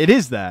not there? It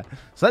is there.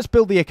 So let's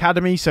build the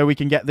academy so we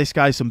can get this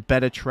guy some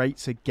better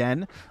traits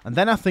again. And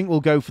then I think we'll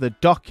go for the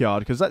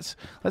dockyard, because let's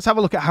have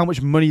a look at how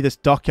much money this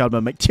dockyard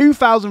will make.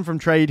 2,000 from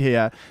trade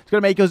here. It's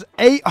going to make us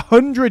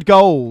 800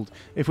 gold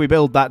if we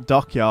build that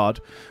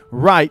dockyard.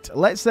 Right,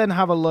 let's then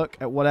have a look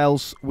at what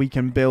else we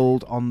can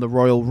build on the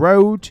Royal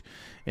Road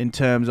in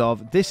terms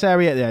of this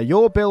area. There,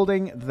 you're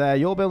building there.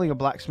 You're building a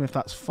blacksmith.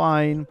 That's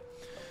fine.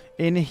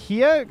 In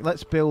here,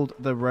 let's build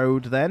the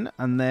road then.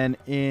 And then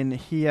in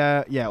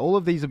here, yeah, all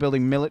of these are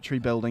building military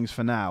buildings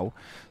for now.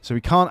 So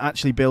we can't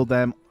actually build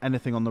them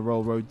anything on the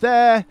Royal Road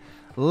there.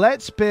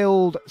 Let's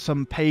build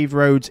some paved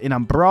roads in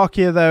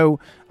Ambracia,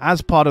 though,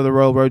 as part of the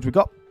Royal Roads. We've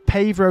got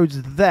paved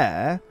roads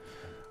there.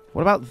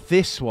 What about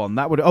this one?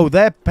 That would... Oh,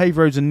 their paved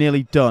roads are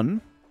nearly done.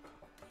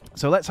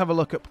 So let's have a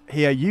look up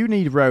here. You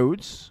need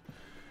roads.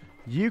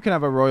 You can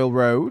have a Royal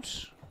Road.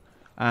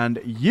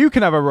 And you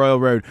can have a Royal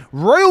Road.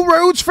 Royal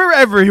Roads for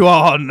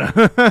everyone!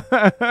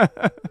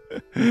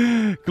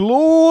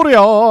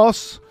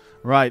 Glorious!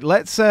 Right,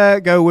 let's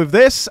go with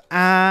this.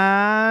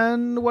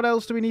 And what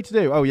else do we need to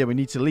do? Oh, yeah, we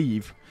need to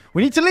leave.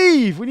 We need to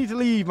leave! We need to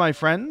leave, my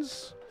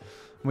friends.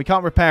 We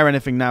can't repair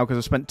anything now because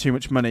I spent too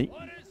much money.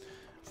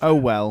 Oh,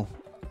 well.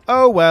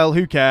 Oh, well,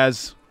 who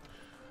cares?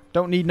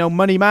 Don't need no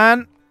money,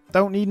 man.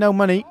 Don't need no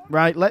money.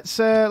 Right, let's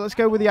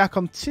go with the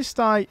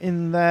Acontisti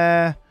in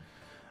there.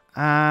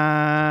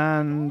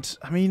 And,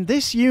 I mean,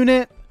 this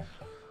unit,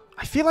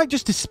 I feel like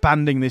just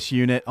disbanding this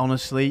unit,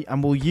 honestly.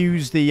 And we'll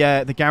use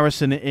the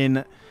garrison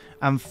in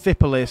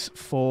Amphipolis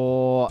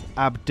for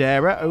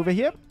Abdera over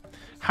here.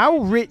 How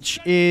rich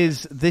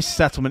is this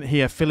settlement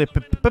here?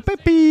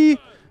 Philippi.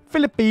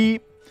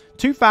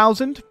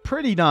 2,000.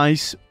 Pretty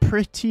nice.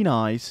 Pretty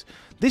nice.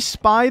 This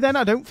spy, then,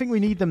 I don't think we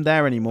need them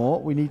there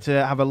anymore. We need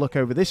to have a look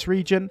over this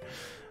region.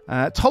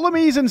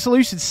 Ptolemies and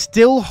Seleucids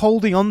still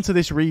holding on to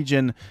this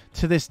region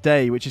to this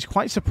day, which is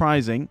quite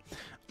surprising.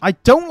 I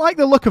don't like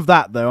the look of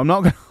that, though. I'm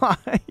not going to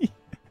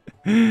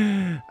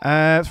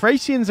lie.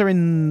 Thracians are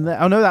in...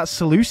 Oh, no, that's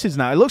Seleucids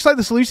now. It looks like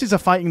the Seleucids are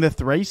fighting the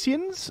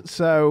Thracians,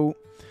 so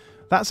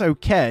that's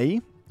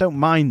okay. Don't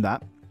mind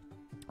that.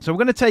 So we're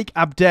going to take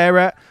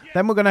Abdera.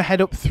 Then we're going to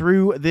head up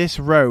through this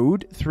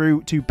road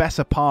through to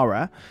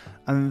Bessapara.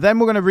 And then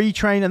we're going to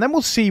retrain, and then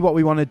we'll see what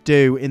we want to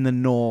do in the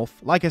north.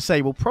 Like I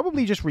say, we'll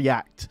probably just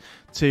react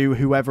to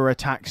whoever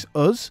attacks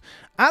us.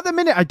 At the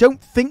minute, I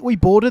don't think we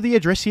border the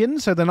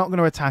Adricians, so they're not going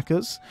to attack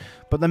us.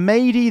 But the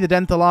Maidi, the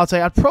Dentellate,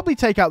 I'd probably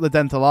take out the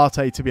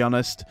Dentellate, to be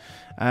honest.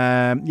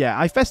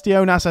 Yeah,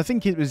 Hephaestionas, I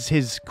think it was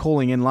his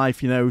calling in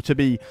life, you know, to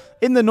be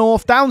in the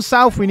north. Down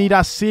south, we need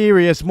our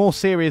more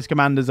serious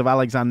commanders of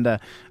Alexander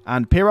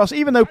and Epeiros,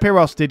 even though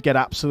Epeiros did get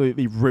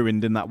absolutely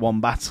ruined in that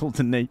one battle,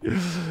 didn't he?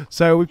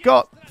 So we've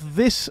got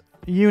this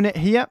unit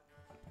here.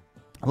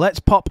 Let's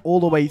pop all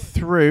the way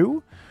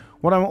through.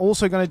 What I'm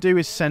also going to do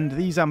is send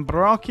these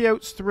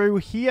Ambrachiotes through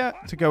here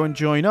to go and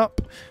join up.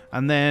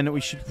 And then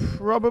we should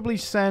probably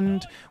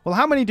send... Well,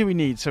 how many do we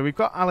need? So we've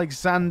got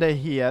Alexander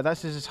here.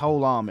 That's his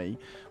whole army.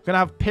 We're going to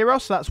have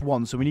Epeiros. That's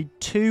 1. So we need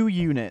 2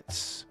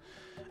 units.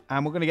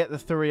 And we're going to get the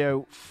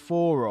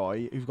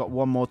Thurio-Phoroi, who've got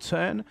 1 more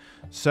turn.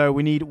 So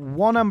we need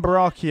 1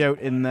 Ambrachiote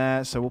in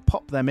there. So we'll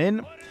pop them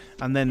in.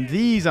 And then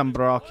these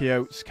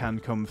Ambrachiotes can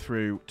come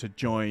through to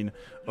join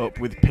up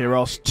with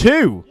Epeiros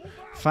too.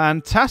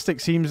 Fantastic.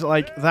 Seems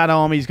like that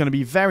army is going to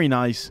be very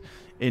nice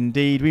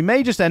indeed. We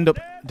may just end up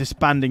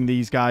disbanding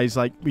these guys.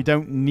 Like, we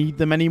don't need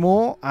them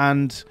anymore,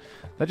 and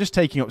they're just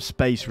taking up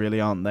space,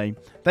 really, aren't they?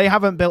 They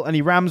haven't built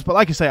any rams, but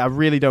like I say, I'm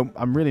really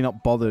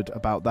not bothered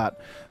about that.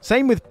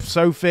 Same with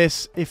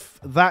Sophis. If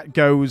that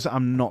goes,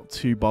 I'm not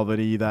too bothered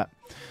either.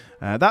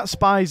 That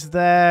spy's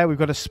there. We've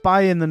got a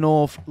spy in the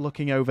north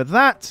looking over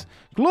that.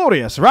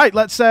 Glorious. Right,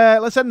 let's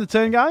end the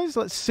turn, guys.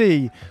 Let's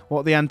see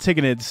what the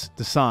Antigonids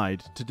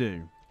decide to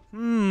do. I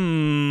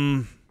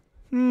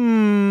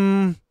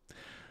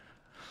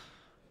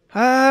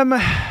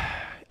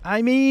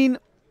mean,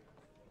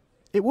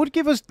 it would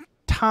give us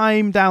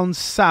time down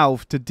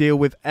south to deal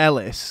with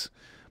Ellis,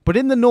 but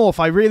in the north,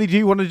 I really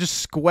do want to just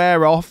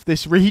square off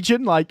this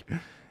region. Like,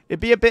 it'd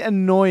be a bit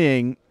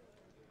annoying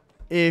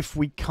if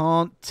we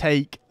can't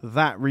take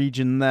that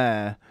region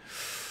there.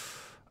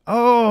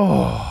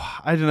 Oh,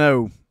 I don't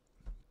know.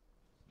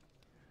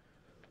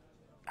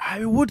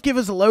 It would give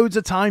us loads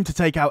of time to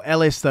take out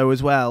Ellis, though,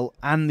 as well,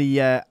 and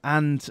the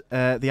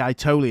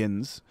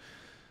Aitolians.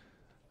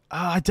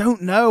 I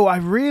don't know. I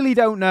really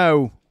don't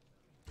know.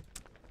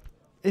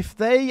 If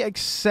they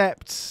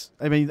accept...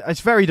 I mean,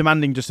 it's very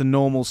demanding, just a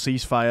normal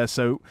ceasefire,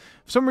 so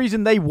for some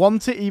reason they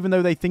want it, even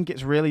though they think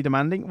it's really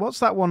demanding. What's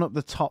that one up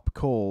the top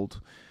called?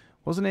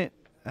 Wasn't it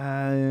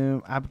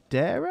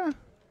Abdera?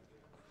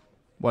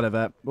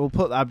 Whatever. We'll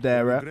put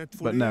Abdera,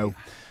 but no.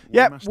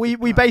 Yep,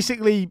 we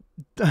basically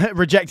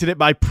rejected it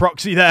by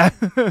proxy there.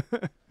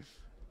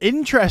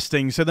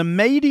 Interesting. So the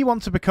Maidi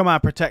want to become our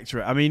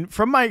protectorate. I mean,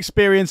 from my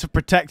experience of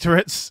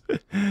protectorates,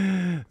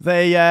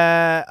 they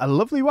a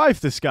lovely wife,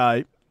 this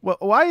guy. Well,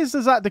 why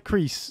does that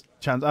decrease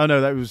chance? Oh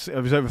no, it was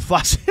over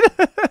flaccid.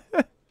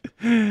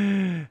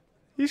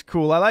 He's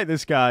cool. I like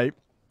this guy.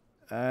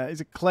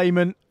 He's a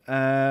claimant,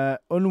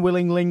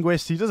 unwilling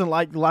linguist. He doesn't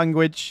like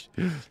language.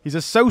 He's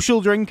a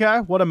social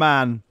drinker. What a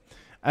man.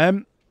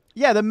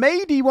 Yeah, the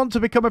Maidi want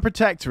to become a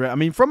protectorate. I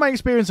mean, from my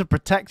experience of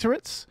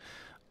protectorates,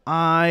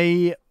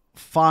 I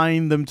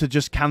find them to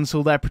just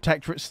cancel their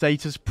protectorate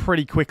status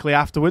pretty quickly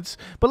afterwards.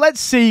 But let's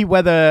see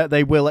whether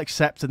they will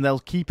accept and they'll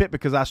keep it,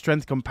 because our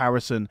strength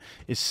comparison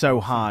is so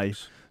high.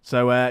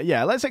 So,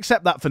 yeah, let's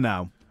accept that for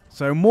now.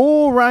 So,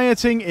 more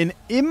rioting in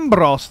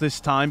Imbros this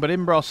time, but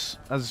Imbros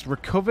has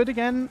recovered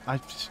again.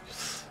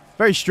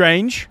 Very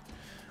strange.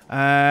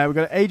 We've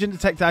got Agent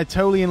Detect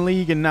Aitolian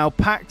League and now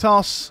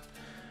Pactos.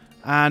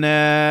 And,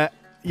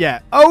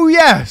 yeah. Oh,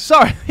 yeah.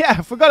 Sorry. Yeah,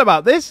 I forgot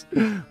about this.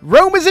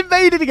 Roma's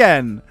invaded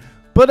again.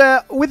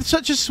 But with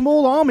such a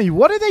small army,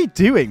 what are they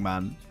doing,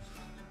 man?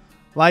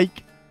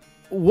 Like,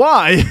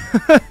 why?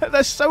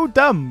 They're so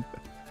dumb.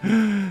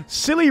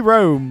 Silly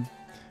Rome.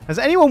 Has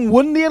anyone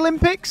won the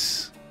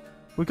Olympics?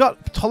 We've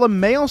got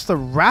Ptolemaeus the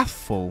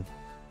Wrathful.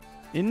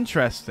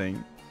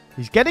 Interesting.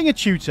 He's getting a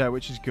tutor,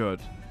 which is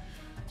good.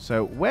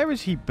 So, where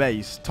is he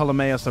based?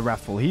 Ptolemaeus the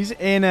Wrathful. He's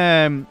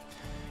in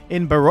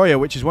Beroia,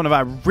 which is one of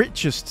our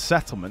richest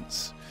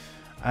settlements.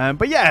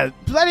 But yeah,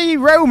 bloody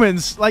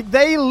Romans, like,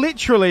 they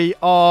literally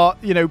are,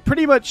 you know,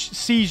 pretty much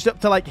sieged up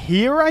to, like,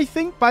 here, I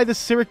think, by the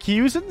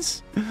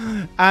Syracusans.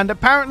 And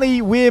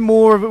apparently we're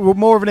more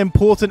of an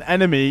important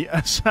enemy,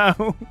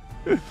 so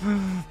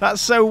that's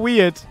so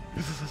weird.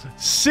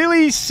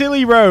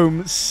 Silly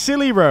Rome,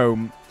 silly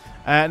Rome.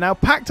 Now,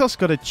 Pactos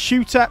got a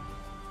tutor,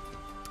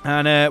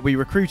 and we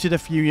recruited a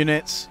few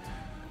units,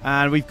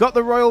 and we've got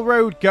the Royal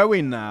Road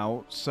going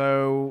now,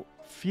 so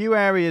few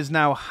areas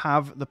now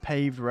have the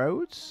paved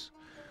roads.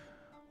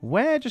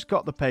 Where just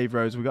got the paved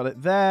roads? We got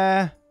it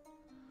there.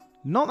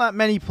 Not that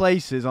many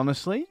places,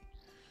 honestly.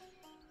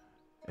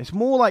 It's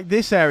more like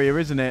this area,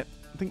 isn't it?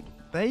 I think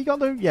they got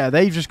the... Yeah,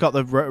 they've just got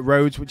the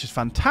roads, which is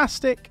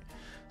fantastic.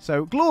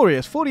 So,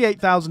 glorious.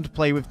 48,000 to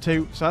play with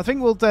too. So, I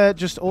think we'll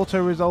just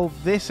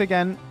auto-resolve this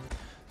again.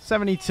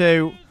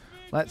 72.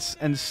 Let's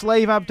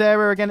enslave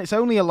Abdera again. It's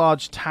only a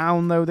large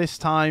town, though, this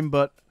time.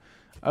 But,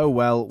 oh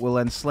well, we'll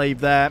enslave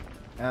there.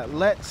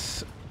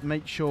 Let's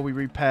make sure we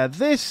repair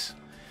this.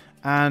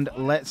 And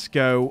let's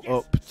go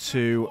up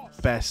to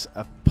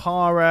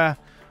Bessapara.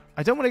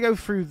 I don't want to go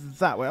through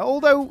that way.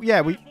 Although,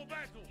 yeah,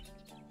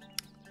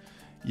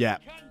 yeah,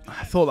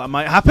 I thought that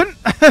might happen.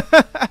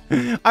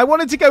 I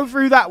wanted to go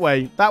through that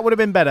way. That would have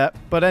been better.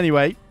 But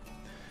anyway,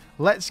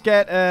 let's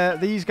get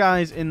these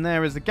guys in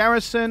there as the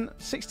garrison.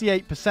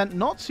 68%.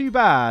 Not too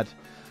bad.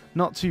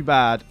 Not too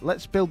bad.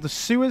 Let's build the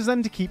sewers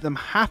then to keep them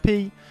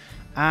happy.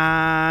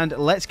 And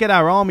let's get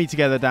our army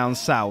together down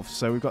south.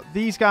 So we've got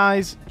these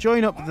guys.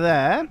 Join up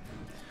there.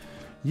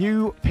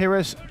 You,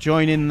 Epirus,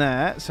 join in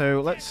there.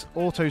 So let's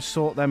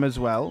auto-sort them as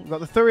well. We've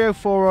got the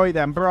Thuriophoroi, the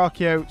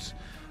Ambrachiotes,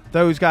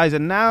 those guys.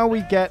 And now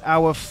we get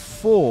our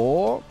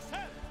 4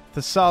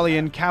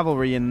 Thessalian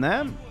cavalry in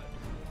there.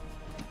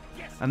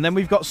 And then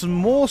we've got some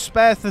more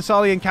spare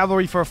Thessalian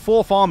cavalry for a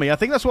 4th army. I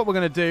think that's what we're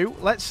going to do.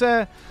 Let's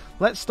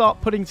start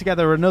putting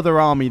together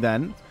another army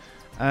then.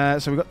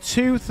 So we've got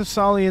 2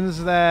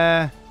 Thessalians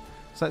there.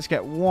 So let's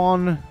get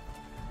 1,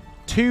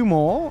 2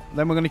 more.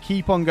 Then we're going to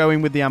keep on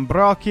going with the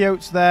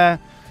Ambrachiotes there.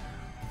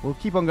 We'll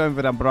keep on going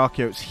for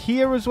Ambrachios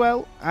here as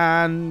well.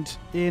 And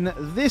in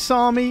this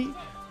army,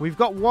 we've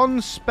got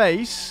one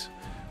space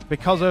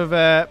because of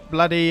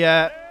bloody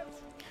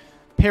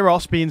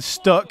Epeiros being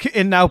stuck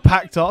in now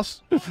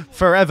Pactos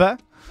forever.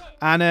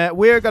 And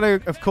we're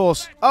going to, of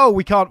course... Oh,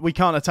 we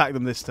can't attack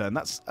them this turn.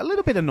 That's a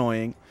little bit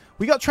annoying.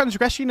 We got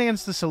transgression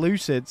against the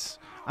Seleucids.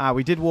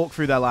 We did walk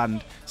through their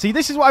land. See,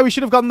 this is why we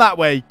should have gone that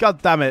way. God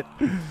damn it.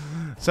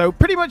 So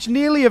pretty much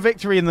nearly a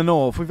victory in the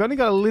north. We've only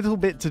got a little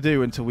bit to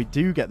do until we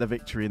do get the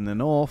victory in the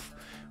north.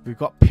 We've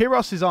got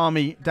Pyrrhus'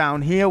 army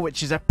down here,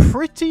 which is a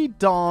pretty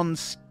darn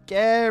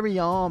scary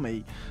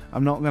army.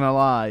 I'm not going to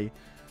lie.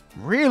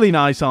 Really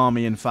nice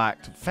army, in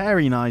fact.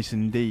 Very nice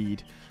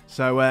indeed.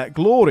 So,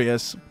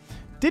 glorious.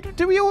 Did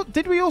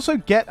we also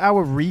get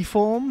our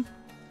reform?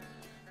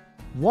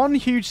 One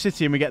huge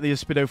city and we get the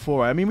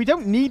Aspidophoroi. I mean, we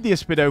don't need the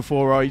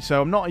Aspidophoroi,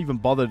 so I'm not even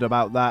bothered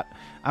about that.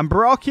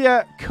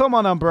 Ambracia, come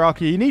on,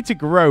 Ambracia. You need to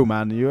grow,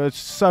 man. You are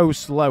so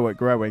slow at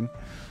growing.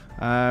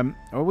 Well,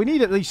 we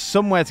need at least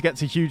somewhere to get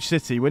to huge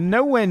city. We're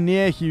nowhere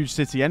near huge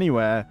city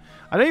anywhere.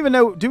 I don't even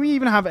know. Do we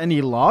even have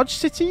any large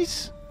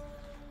cities?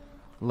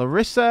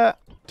 Larissa.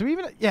 Do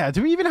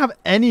we even have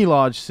any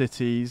large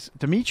cities?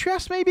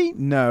 Demetrius, maybe?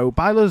 No.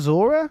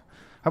 Bilazora?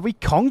 Have we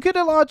conquered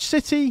a large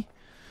city?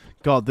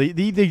 God,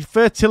 the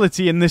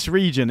fertility in this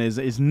region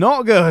is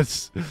not good.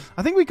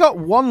 I think we got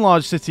one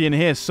large city in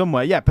here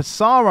somewhere. Yeah,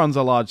 Passaron's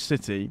a large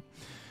city.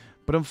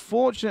 But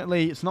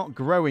unfortunately, it's not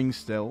growing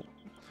still.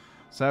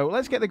 So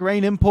let's get the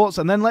grain imports,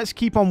 and then let's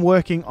keep on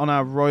working on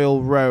our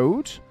royal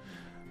road.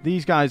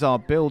 These guys are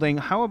building.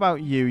 How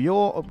about you?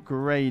 You're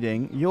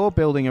upgrading. You're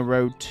building a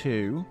road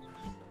too.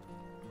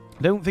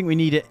 I don't think we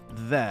need it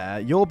there.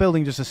 You're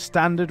building just a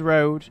standard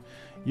road.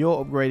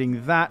 You're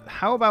upgrading that.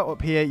 How about up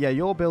here? Yeah,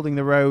 you're building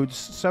the roads.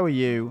 So are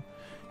you.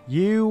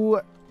 You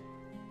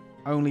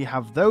only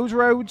have those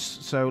roads,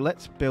 so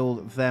let's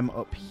build them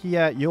up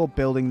here. You're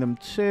building them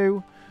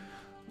too.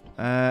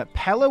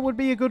 Pella would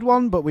be a good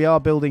one, but we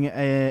are building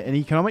an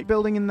economic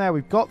building in there.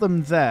 We've got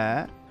them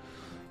there.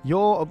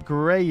 You're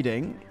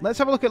upgrading. Let's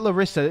have a look at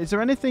Larissa. Is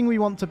there anything we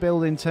want to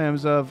build in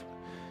terms of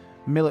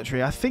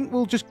military? I think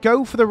we'll just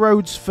go for the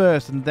roads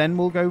first, and then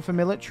we'll go for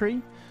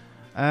military.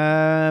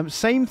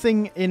 Same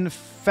thing in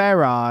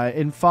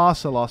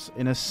Pharsalos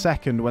in a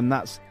second when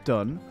that's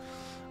done.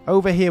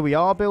 Over here we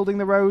are building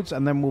the roads,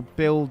 and then we'll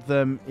build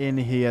them in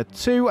here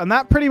too. And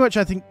that pretty much,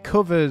 I think,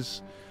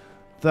 covers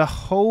the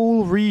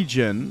whole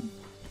region.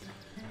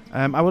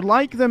 I would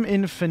like them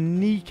in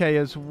Phoenicia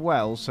as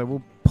well, so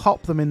we'll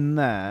pop them in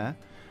there.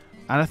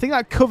 And I think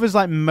that covers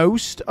like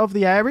most of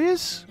the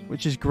areas,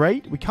 which is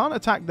great. We can't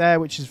attack there,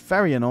 which is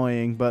very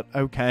annoying, but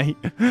okay.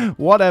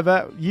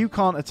 Whatever. You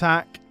can't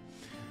attack.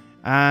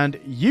 And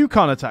you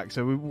can't attack,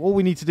 so all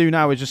we need to do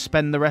now is just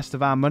spend the rest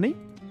of our money.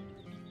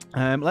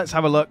 Let's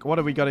have a look. What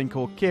have we got in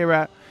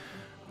Corcyra?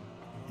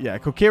 Yeah,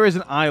 Corcyra is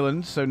an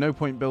island, so no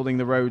point building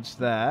the roads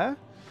there.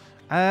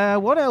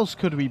 What else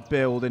could we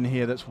build in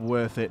here that's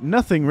worth it?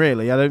 Nothing,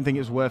 really. I don't think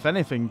it's worth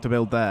anything to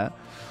build there.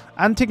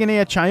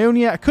 Antigonia,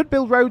 Chionia. I could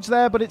build roads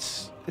there, but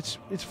it's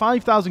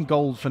 5,000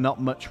 gold for not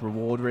much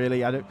reward,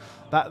 really.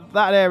 That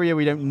area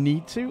we don't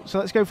need to. So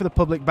let's go for the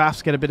public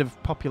baths, get a bit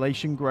of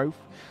population growth.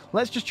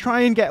 Let's just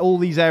try and get all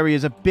these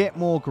areas a bit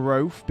more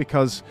growth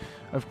because,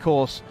 of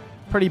course,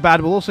 pretty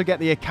bad. We'll also get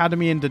the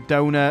Academy in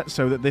Dodona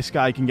so that this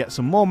guy can get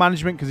some more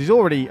management because he's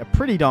already a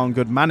pretty darn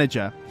good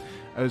manager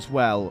as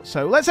well.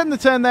 So let's end the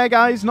turn there,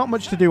 guys. Not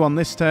much to do on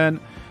this turn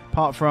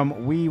apart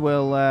from we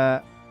will...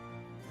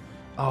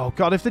 Oh,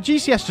 God, if the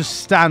GCS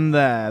just stand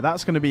there,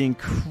 that's going to be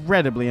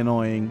incredibly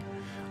annoying.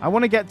 I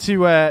want to get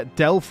to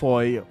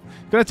Delphi. It's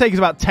going to take us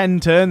about 10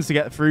 turns to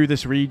get through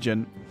this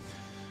region.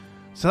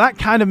 So that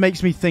kind of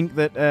makes me think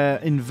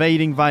that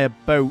invading via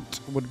boat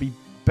would be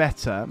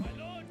better.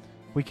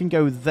 We can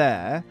go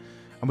there,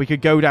 and we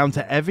could go down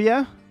to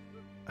Evia.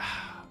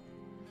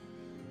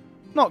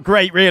 Not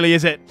great, really,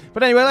 is it?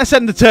 But anyway, let's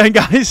end the turn,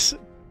 guys.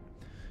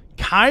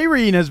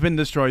 Kyrene has been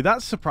destroyed.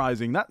 That's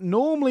surprising. That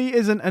normally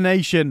isn't a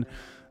nation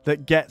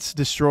that gets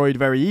destroyed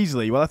very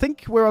easily. Well, I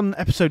think we're on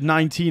episode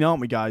 19, aren't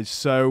we, guys?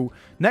 So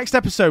next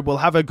episode, we'll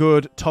have a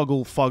good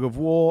toggle fog of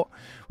war.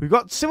 We've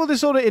got civil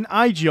disorder in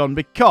Aegeon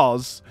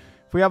because...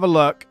 If we have a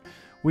look,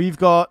 we've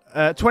got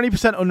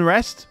 20%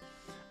 unrest,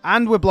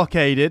 and we're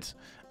blockaded,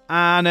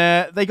 and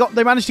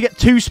they managed to get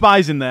 2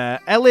 spies in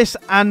there. Elis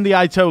and the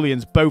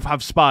Aetolians both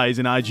have spies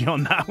in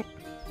Aegeon now.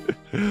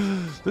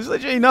 There's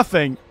literally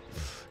nothing.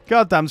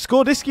 Goddamn,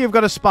 Skordiski have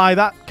got a spy.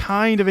 That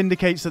kind of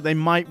indicates that they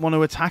might want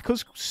to attack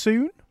us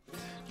soon.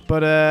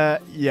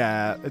 But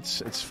yeah,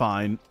 it's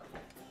fine.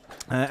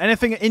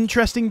 Anything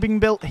interesting being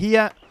built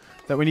here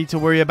that we need to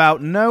worry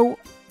about? No,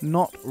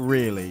 not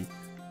really.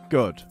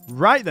 Good.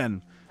 Right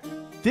then.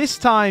 This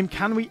time,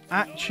 can we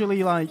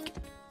actually, like,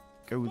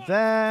 go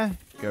there,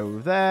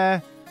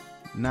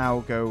 now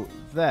go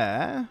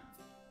there.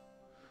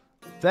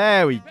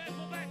 There we...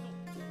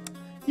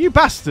 You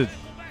bastard!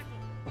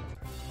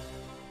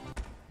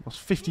 Lost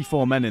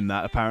 54 men in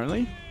that,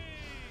 apparently.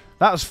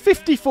 That was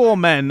 54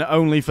 men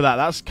only for that.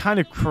 That's kind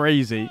of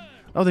crazy.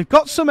 Oh, they've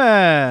got some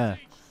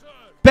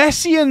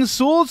Bessian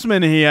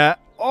swordsmen here.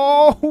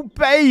 Oh,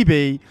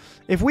 baby.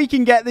 If we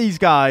can get these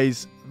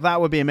guys, that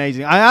would be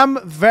amazing. I am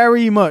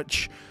very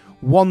much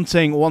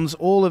wanting, once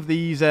all of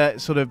these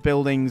sort of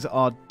buildings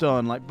are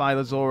done, like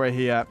Bilazora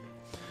here.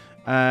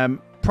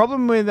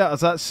 Problem with that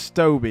is that's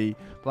Stoby.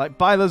 Like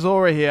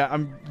Bilazora here,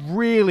 I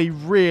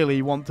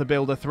really want to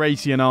build a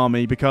Thracian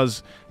army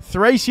because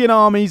Thracian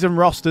armies and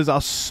rosters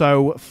are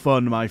so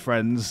fun, my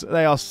friends.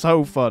 They are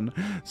so fun.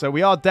 So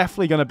we are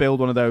definitely going to build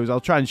one of those. I'll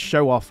try and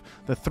show off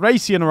the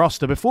Thracian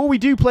roster before we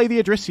do play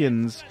the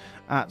Adricians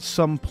at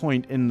some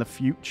point in the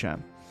future.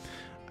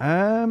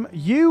 It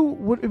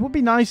would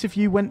be nice if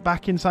you went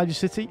back inside your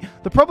city.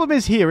 The problem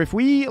is here, if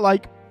we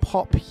like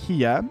pop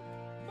here,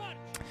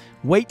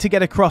 wait to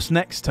get across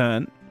next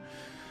turn,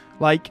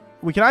 like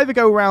we can either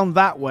go around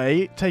that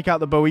way, take out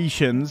the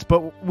Boiotians,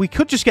 but we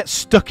could just get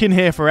stuck in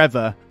here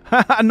forever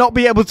and not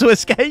be able to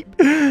escape.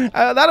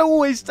 That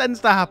always tends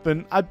to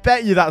happen. I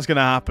bet you that's going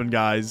to happen,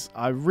 guys.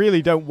 I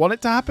really don't want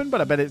it to happen, but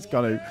I bet it's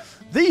going to.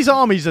 These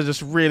armies are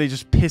just really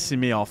just pissing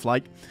me off.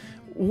 Like,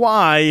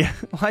 why?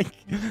 Like,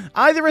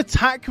 either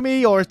attack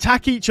me or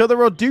attack each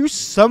other or do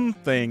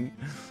something.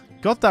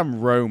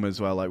 Goddamn Rome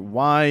as well. Like,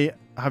 why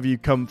have you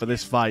come for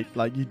this fight?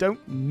 Like, you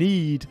don't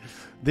need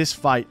this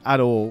fight at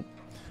all.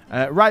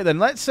 Right then,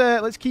 let's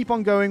keep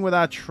on going with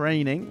our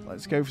training.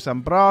 Let's go for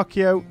some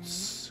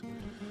Brachiotes.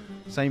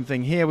 Same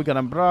thing here. We've got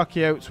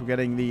Ambrachiotes. We're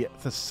getting the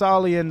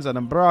Thessalians and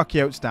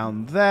Ambrachiotes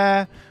down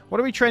there.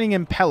 What are we training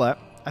in Pella?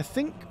 I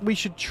think we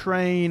should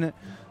train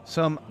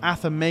some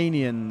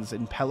Athenians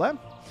in Pella.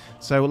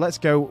 So let's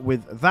go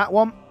with that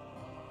one.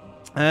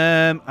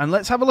 And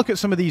let's have a look at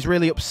some of these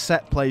really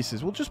upset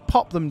places. We'll just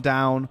pop them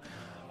down.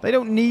 They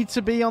don't need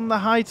to be on the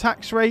high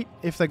tax rate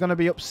if they're going to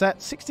be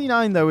upset.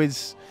 69, though,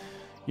 is,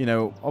 you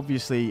know,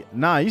 obviously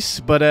nice.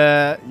 But,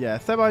 yeah,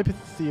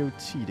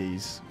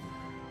 Thebaipithiotides.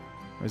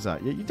 Where's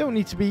that? You don't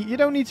need to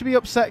be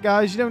upset,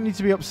 guys. You don't need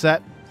to be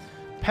upset.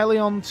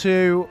 Pelion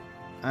to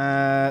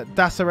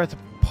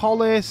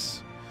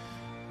Daceretopolis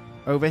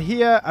over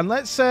here. And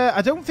let's,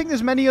 I don't think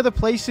there's many other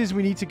places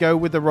we need to go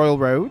with the Royal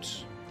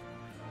Roads.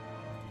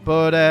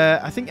 But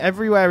I think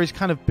everywhere is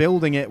kind of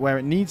building it where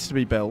it needs to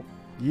be built.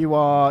 You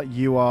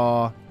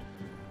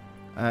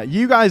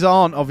guys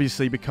aren't,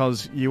 obviously,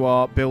 because you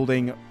are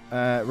building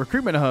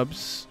recruitment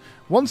hubs.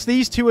 Once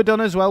these two are done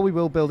as well, we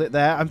will build it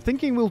there. I'm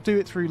thinking we'll do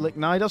it through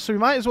Lycnidos, so we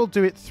might as well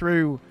do it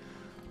through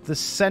the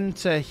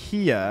center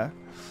here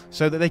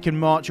so that they can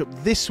march up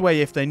this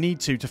way if they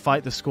need to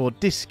fight the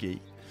Scordisci.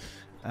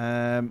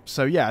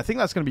 So, yeah, I think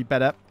that's going to be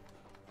better.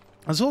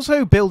 There's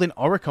also building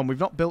Oricon. We've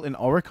not built in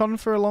Oricon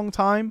for a long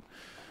time.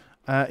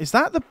 Is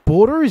that the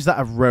border or is that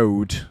a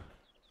road?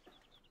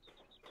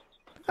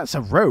 That's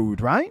a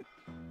road, right?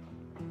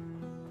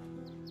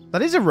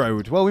 That is a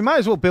road. Well, we might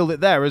as well build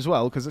it there as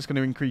well because it's going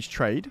to increase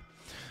trade.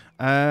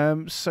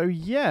 So,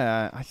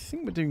 yeah, I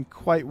think we're doing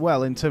quite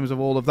well in terms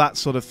of all of that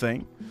sort of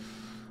thing.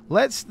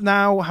 Let's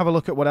now have a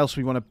look at what else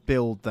we want to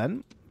build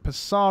then.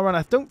 Pasaran.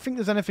 I don't think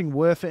there's anything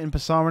worth it in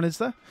Pasaran, is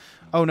there?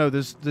 Oh, no,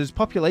 there's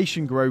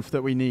population growth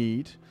that we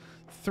need.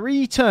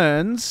 3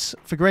 turns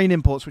for grain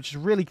imports, which is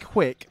really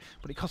quick,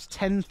 but it costs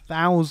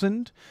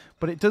 10,000.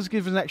 But it does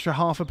give us an extra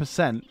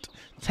 0.5%.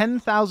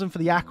 10,000 for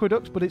the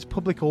aqueduct, but it's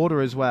public order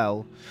as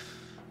well.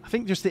 I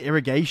think just the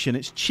irrigation.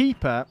 It's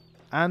cheaper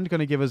and going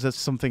to give us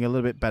something a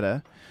little bit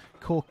better.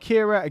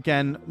 Corkira,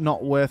 again,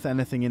 not worth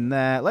anything in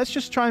there. Let's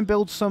just try and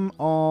build some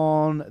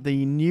on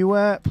the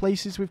newer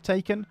places we've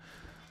taken.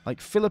 Like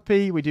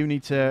Philippi, we do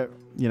need to,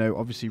 you know,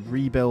 obviously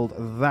rebuild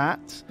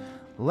that.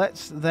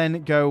 Let's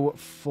then go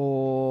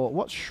for...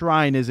 What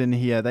shrine is in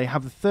here? They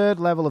have the 3rd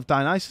level of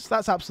Dionysus.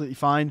 That's absolutely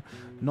fine.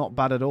 Not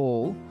bad at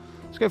all.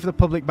 Let's go for the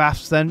public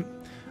baths then.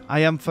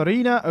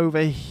 Iamphorina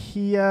over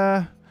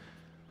here.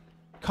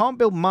 Can't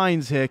build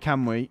mines here,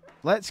 can we?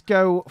 Let's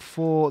go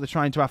for the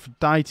shrine to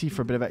Aphrodite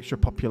for a bit of extra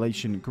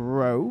population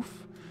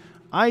growth.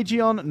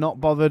 Aegeon,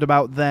 not bothered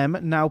about them.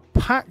 Now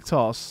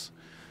Pactos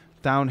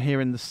down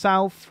here in the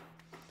south.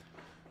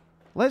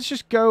 Let's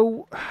just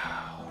go...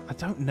 I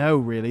don't know,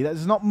 really.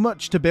 There's not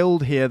much to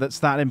build here that's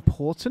that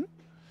important.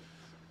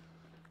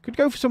 Could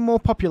go for some more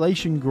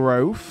population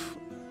growth.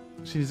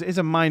 See, it is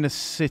a minor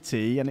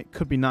city, and it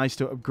could be nice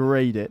to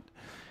upgrade it.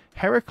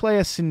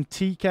 Heraclea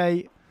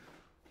Sintike.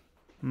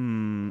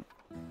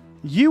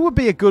 You would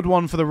be a good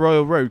one for the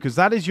Royal Road, because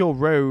that is your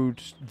road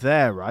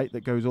there, right?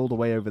 That goes all the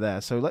way over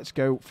there. So let's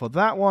go for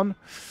that one.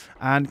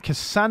 And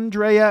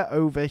Cassandrea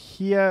over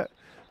here.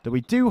 That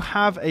we do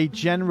have a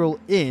general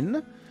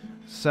in.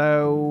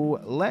 So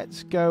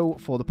let's go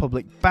for the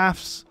public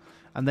baths.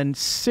 And then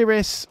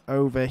Cyrus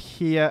over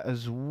here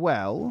as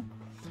well.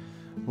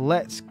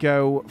 Let's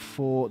go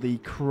for the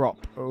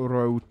crop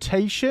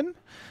rotation.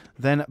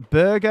 Then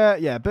Berger.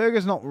 Yeah,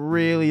 Berger's not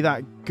really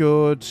that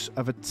good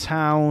of a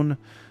town.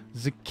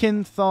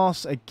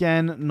 Zakynthos,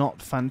 again,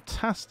 not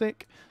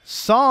fantastic.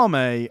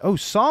 Same. Oh,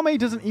 Same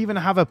doesn't even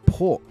have a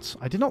port.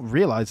 I did not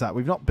realize that.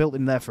 We've not built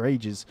in there for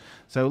ages.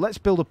 So let's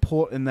build a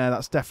port in there.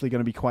 That's definitely going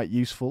to be quite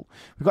useful.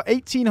 We've got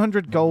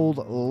 1,800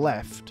 gold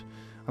left.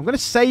 I'm going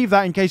to save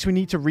that in case we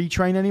need to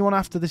retrain anyone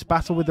after this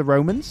battle with the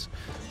Romans.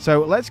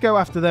 So let's go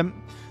after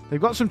them. They've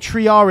got some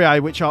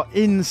Triarii, which are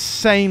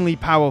insanely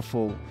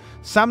powerful.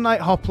 Samnite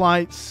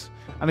Hoplites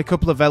and a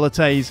couple of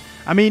Velites.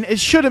 I mean, it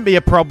shouldn't be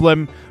a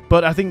problem,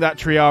 but I think that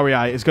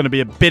Triarii is going to be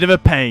a bit of a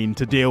pain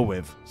to deal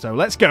with. So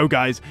let's go,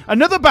 guys.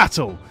 Another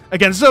battle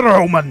against the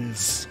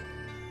Romans.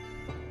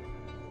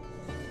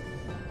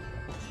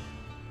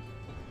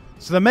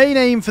 So the main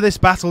aim for this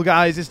battle,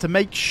 guys, is to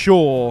make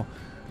sure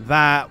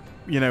that,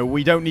 you know,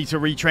 we don't need to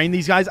retrain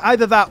these guys.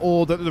 Either that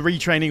or that the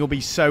retraining will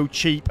be so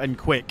cheap and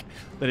quick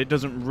that it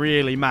doesn't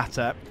really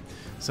matter.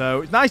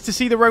 So it's nice to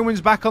see the Romans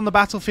back on the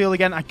battlefield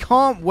again. I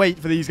can't wait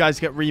for these guys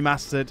to get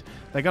remastered.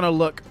 They're going to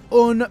look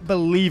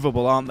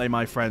unbelievable, aren't they,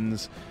 my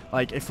friends?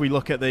 Like, if we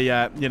look at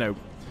the, you know,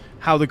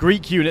 how the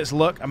Greek units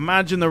look,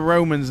 imagine the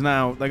Romans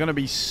now. They're going to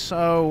be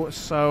so,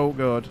 so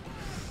good.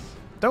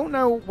 Don't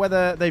know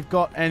whether they've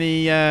got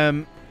any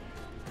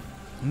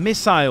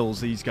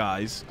missiles, these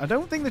guys. I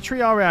don't think the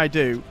Triarii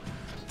do.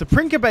 The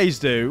Principes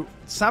do.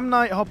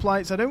 Samnite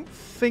Hoplites, I don't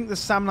think the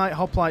Samnite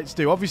Hoplites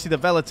do. Obviously, the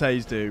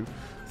Velites do.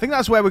 I think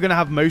that's where we're going to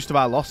have most of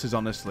our losses,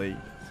 honestly.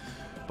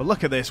 But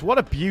look at this. What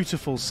a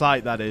beautiful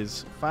sight that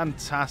is.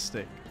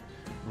 Fantastic.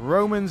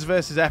 Romans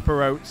versus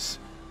Epeiros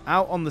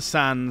out on the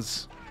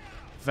sands.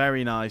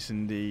 Very nice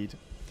indeed.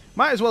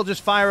 Might as well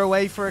just fire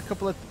away for a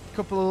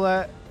couple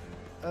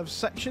of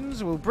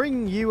sections. We'll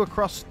bring you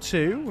across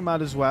too. We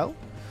might as well.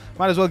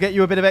 Might as well get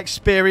you a bit of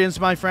experience,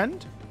 my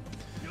friend.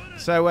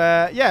 So,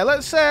 yeah,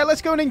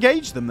 let's go and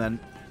engage them then.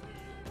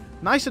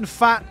 Nice and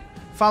fat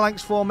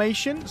phalanx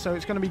formation, so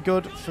it's going to be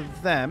good for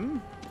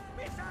them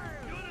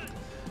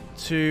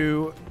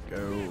to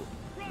go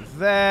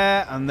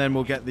there, and then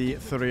we'll get the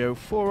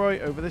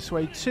Thureophoroi over this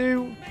way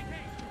too.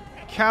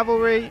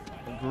 Cavalry,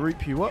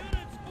 group you up.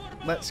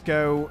 Let's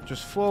go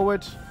just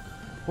forward.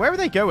 Where are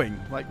they going?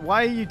 Like,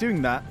 why are you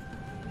doing that?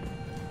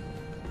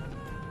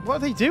 What are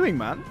they doing,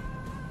 man?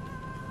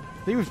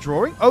 Are they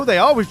withdrawing? Oh, they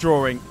are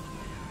withdrawing.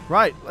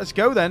 Right, let's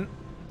go then.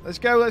 Let's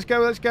go, let's go,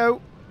 let's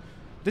go.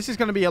 This is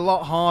going to be a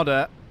lot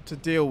harder to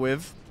deal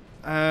with.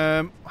 What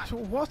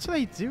are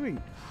they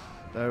doing?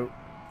 So,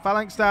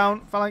 phalanx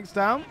down, phalanx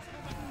down.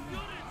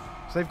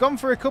 So they've gone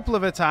for a couple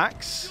of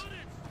attacks.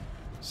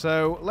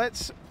 So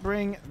let's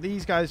bring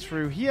these guys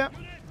through here.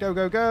 Go,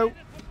 go, go.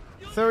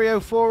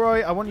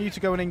 Thureophoroi, I want you to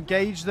go and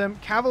engage them.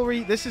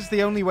 Cavalry, this is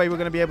the only way we're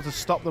going to be able to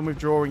stop them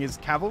withdrawing is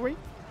cavalry.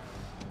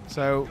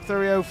 So,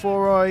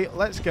 Thureophoroi,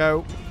 let's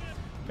go.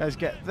 Guys,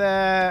 get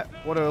there.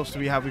 What else do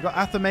we have? We've got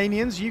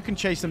Athenians. You can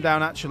chase them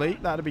down, actually.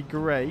 That'd be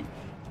great.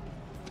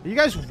 Are you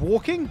guys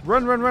walking?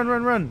 Run, run, run,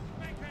 run, run.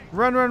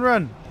 Run, run,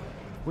 run.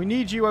 We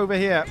need you over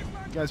here.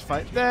 You guys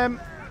fight them.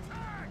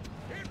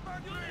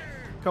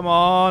 Come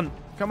on.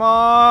 Come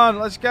on.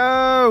 Let's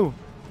go.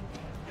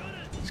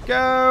 Let's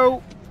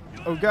go.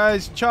 Oh,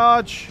 guys,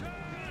 charge.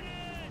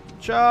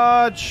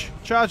 Charge.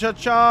 Charge, charge,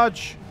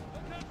 charge.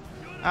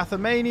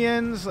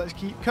 Athenians, let's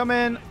keep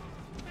coming.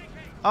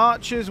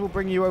 Archers, will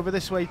bring you over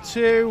this way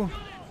too.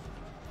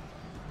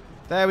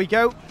 There we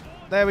go.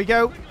 There we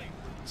go.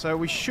 So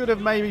we should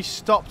have maybe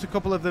stopped a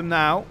couple of them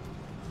now.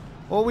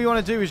 All we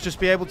want to do is just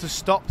be able to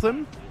stop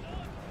them.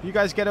 You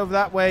guys get over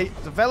that way.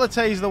 The Velites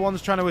are the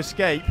ones trying to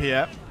escape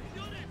here.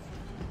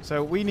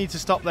 So we need to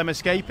stop them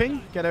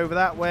escaping. Get over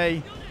that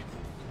way.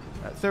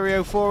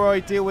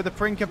 Thureophoroi, deal with the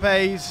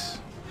Principes.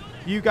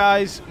 You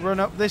guys run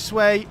up this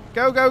way.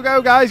 Go, go,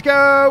 go, guys,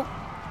 go!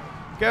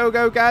 Go,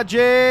 go,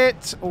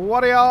 Gadget!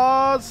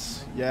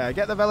 Warriors! Yeah,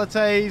 get the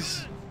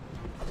Velites.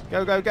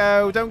 Go, go,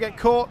 go. Don't get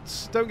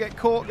caught. Don't get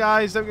caught,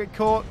 guys. Don't get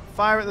caught.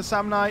 Fire at the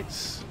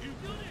Samnites.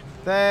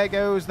 There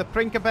goes the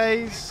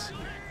Principes.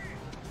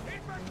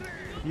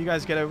 You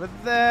guys get over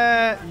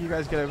there. You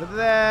guys get over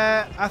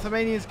there.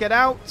 Athenians get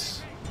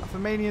out.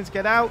 Athenians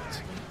get out.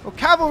 Oh,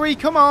 cavalry,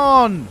 come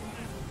on!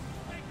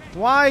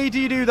 Why do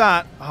you do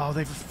that? Oh,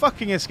 they've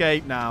fucking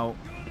escaped now.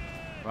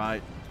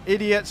 Right.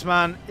 Idiots,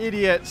 man.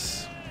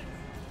 Idiots.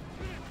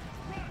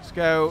 Let's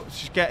go. Let's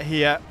just get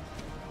here.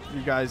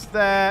 You guys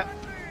there.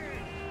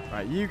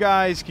 Right, you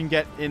guys can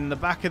get in the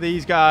back of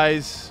these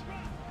guys.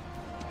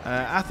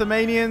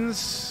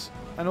 Athenians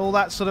and all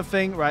that sort of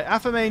thing. Right,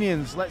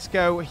 Athenians, let's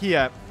go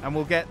here. And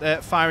we'll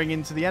get firing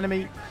into the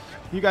enemy.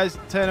 You guys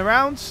turn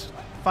around.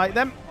 Fight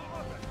them.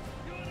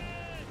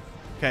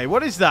 Okay,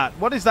 what is that?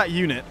 What is that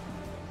unit?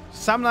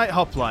 Samnite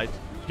Hoplite.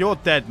 You're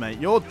dead, mate.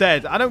 You're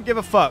dead. I don't give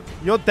a fuck.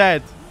 You're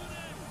dead.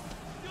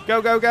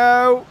 Go, go,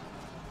 go.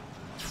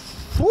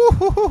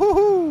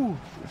 Woo-hoo-hoo-hoo-hoo.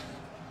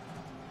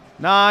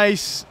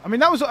 Nice. I mean,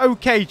 that was an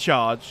okay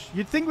charge.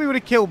 You'd think we would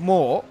have killed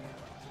more.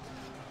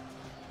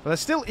 But they're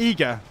still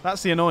eager.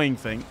 That's the annoying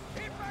thing.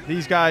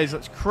 These guys,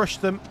 let's crush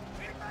them.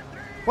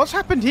 What's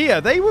happened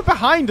here? They were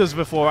behind us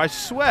before, I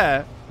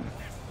swear.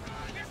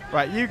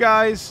 Right, you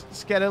guys,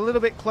 let's get a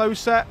little bit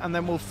closer, and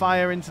then we'll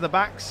fire into the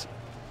backs.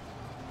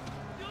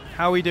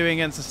 How are we doing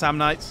against the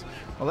Samnites?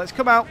 Well, let's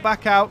come out,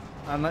 back out,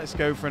 and let's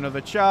go for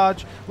another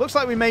charge. Looks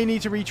like we may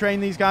need to retrain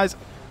these guys.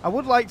 I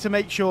would like to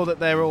make sure that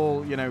they're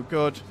all, you know,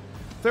 good.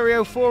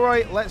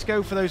 Thureophoroi, let's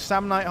go for those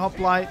Samnite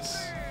Hoplites.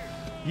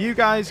 You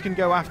guys can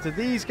go after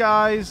these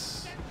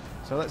guys.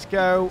 So let's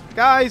go.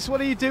 Guys,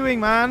 what are you doing,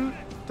 man?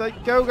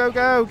 Go, go,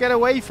 go. Get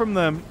away from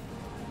them.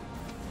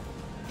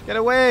 Get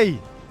away.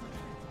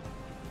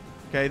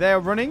 Okay, they are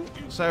running.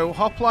 So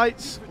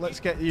hoplites, let's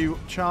get you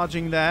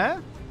charging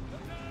there.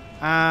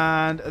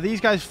 And are these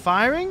guys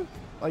firing?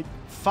 Like,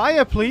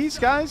 fire, please,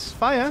 guys.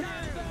 Fire.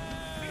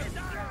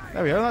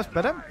 There we go. That's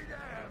better.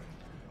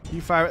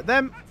 You fire at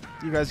them.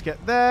 You guys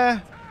get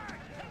there.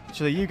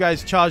 Actually, you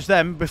guys charge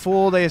them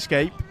before they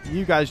escape.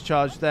 You guys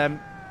charge them.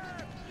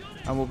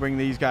 And we'll bring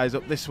these guys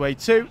up this way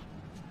too.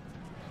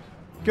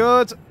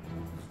 Good.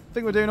 I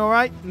think we're doing all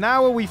right.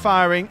 Now are we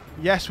firing?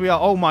 Yes, we are.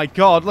 Oh, my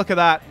God. Look at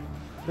that.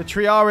 The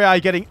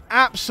Triarii getting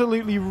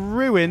absolutely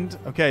ruined.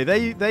 Okay,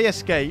 they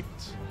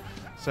escaped.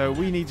 So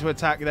we need to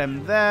attack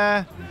them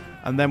there.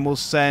 And then we'll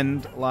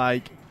send,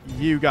 like,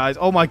 you guys.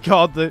 Oh, my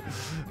God. The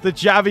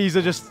Javies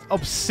are just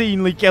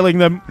obscenely killing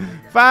them.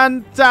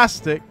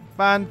 Fantastic.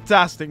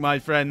 Fantastic, my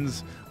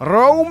friends.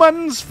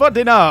 Romans for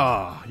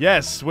dinner.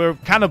 Yes, we're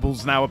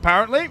cannibals now,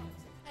 apparently.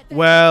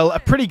 Well, a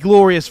pretty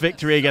glorious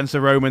victory against the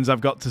Romans,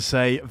 I've got to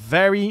say.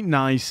 Very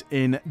nice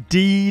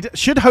indeed.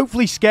 Should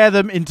hopefully scare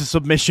them into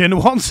submission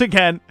once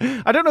again.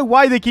 I don't know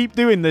why they keep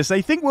doing this.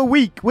 They think we're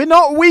weak. We're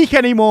not weak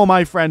anymore,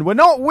 my friend. We're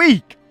not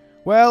weak.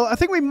 Well, I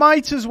think we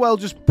might as well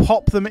just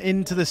pop them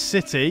into the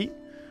city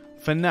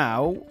for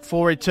now,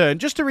 for a turn,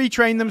 just to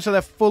retrain them so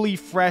they're fully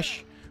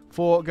fresh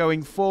for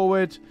going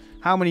forward.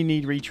 How many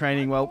need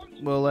retraining? Well,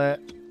 we'll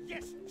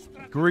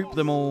group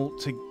them all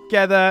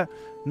together.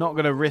 Not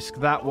going to risk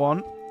that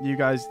one. You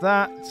guys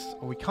that.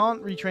 Oh, we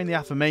can't retrain the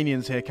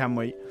Athenians here, can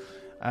we?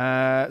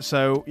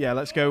 So, yeah,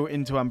 let's go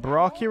into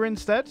Ambracia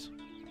instead.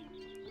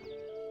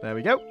 There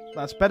we go.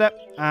 That's better.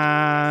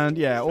 And,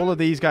 yeah, all of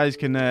these guys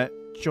can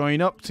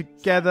join up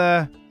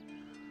together.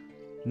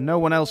 No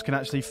one else can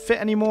actually fit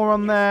anymore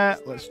on there.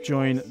 Let's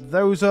join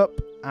those up.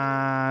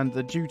 And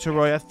the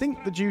Deuteroi. I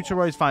think the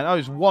Deuteroi is fine. Oh,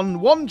 it's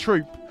one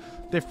troop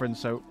difference.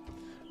 So,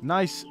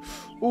 nice.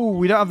 Oh,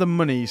 we don't have the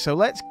money. So,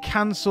 let's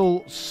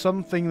cancel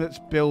something that's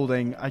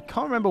building. I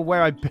can't remember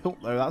where I built,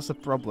 though. That's the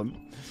problem.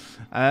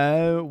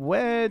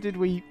 Where did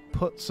we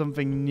put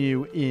something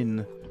new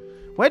in?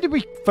 Where did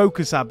we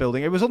focus our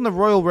building? It was on the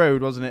Royal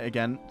Road, wasn't it,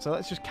 again? So,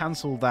 let's just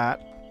cancel that.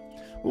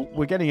 Oh,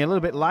 we're getting a little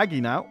bit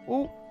laggy now.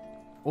 Oh.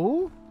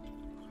 Oh.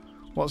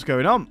 What's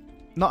going on?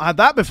 Not had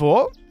that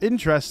before.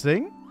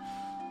 Interesting.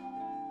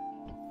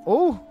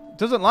 Oh,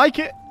 doesn't like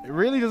it. It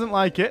really doesn't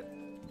like it.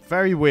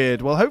 Very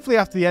weird. Well, hopefully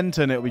after the end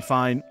turn it'll be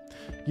fine.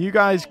 You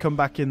guys come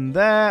back in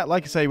there.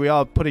 Like I say, we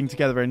are putting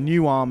together a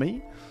new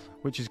army,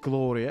 which is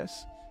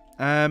glorious.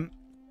 Might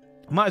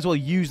as well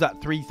use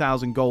that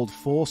 3,000 gold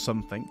for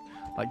something.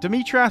 Like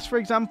Demetrius, for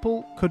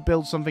example, could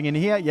build something in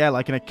here. Yeah,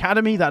 like an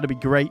academy. That'd be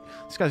great.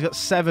 This guy's got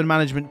 7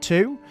 management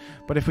too.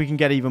 But if we can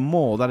get even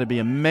more, that'd be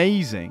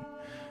amazing.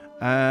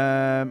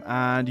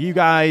 And you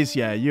guys,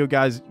 yeah, you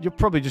guys, you're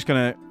probably just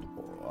going to...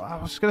 I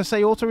was going to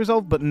say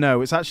auto-resolve, but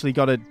no, it's actually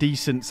got a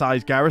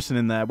decent-sized garrison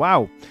in there.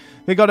 Wow.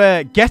 They got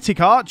Getic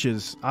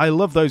archers. I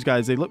love those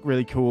guys. They look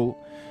really cool.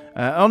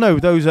 Oh, no,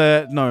 those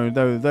are... No,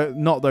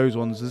 not those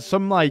ones. There's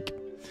some, like,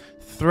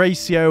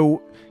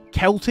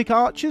 Thracio-Celtic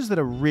archers that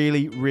are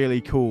really, really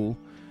cool.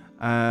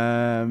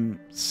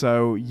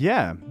 So,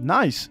 yeah,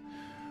 nice.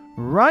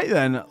 Right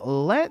then,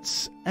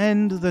 let's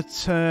end the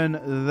turn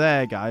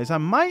there, guys. I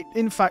might,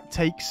 in fact,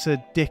 take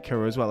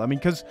Serdica as well. I mean,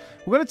 because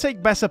we're going to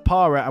take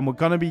Bessapara and we're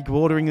going to be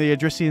bordering the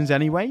Adricians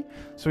anyway.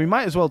 So we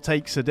might as well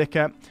take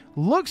Serdica.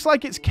 Looks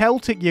like it's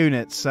Celtic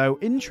units, so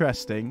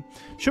interesting.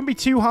 Shouldn't be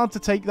too hard to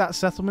take that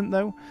settlement,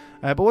 though.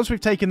 But once we've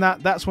taken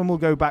that, that's when we'll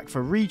go back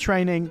for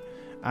retraining.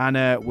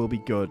 And we'll be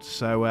good.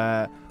 So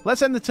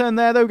let's end the turn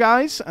there, though,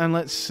 guys. And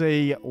let's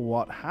see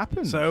what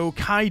happens. So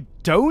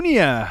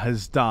Kydonia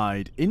has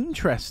died.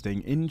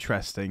 Interesting,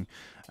 interesting.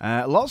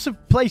 Lots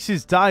of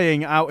places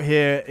dying out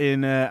here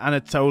in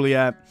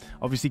Anatolia.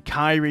 Obviously,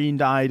 Kyrene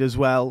died as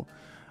well.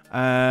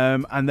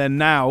 And then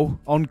now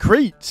on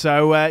Crete.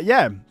 So,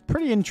 yeah,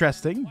 pretty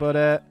interesting.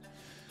 But,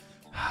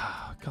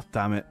 God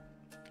damn it.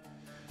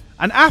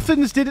 And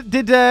Athens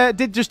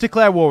did just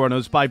declare war on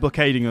us by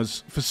blockading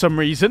us for some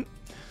reason.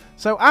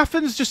 So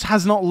Athens just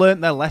has not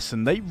learnt their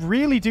lesson. They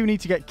really do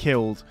need to get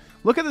killed.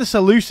 Look at the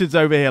Seleucids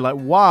over here. Like,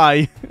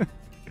 why?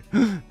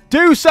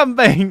 Do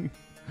something!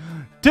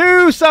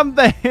 Do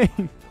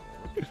something!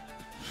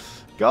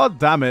 God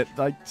damn it.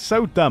 Like,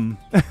 so dumb.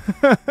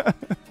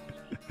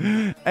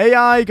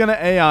 AI gonna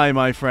AI,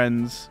 my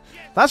friends.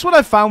 That's what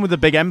I've found with the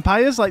big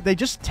empires. Like, they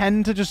just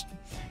tend to just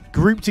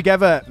group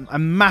together a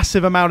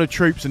massive amount of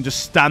troops and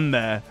just stand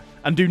there.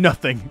 And do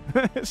nothing.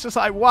 It's just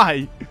like,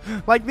 why?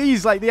 Like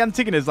these, like the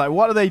Antigonids, like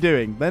what are they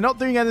doing? They're not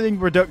doing anything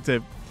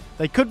productive.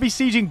 They could be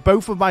sieging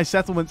both of my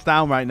settlements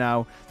down right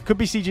now. Could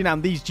be sieging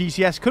down these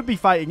GCS. Could be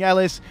fighting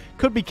Ellis.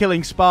 Could be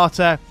killing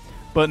Sparta.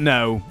 But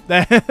no.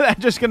 They're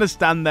just going to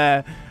stand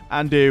there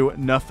and do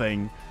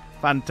nothing.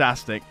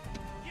 Fantastic.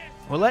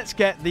 Well, let's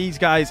get these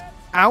guys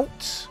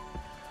out.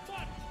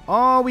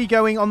 Are we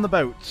going on the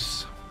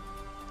boats?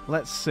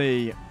 Let's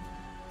see.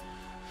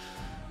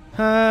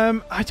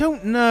 I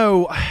don't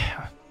know.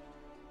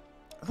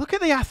 Look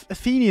at the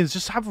Athenians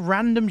just have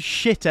random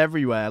shit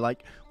everywhere.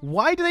 Like,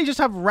 why do they just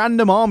have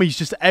random armies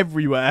just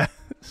everywhere?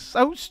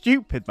 So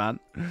stupid, man.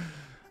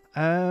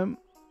 I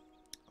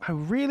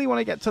really want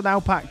to get to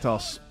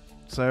Naupactos.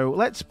 So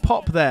let's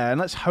pop there and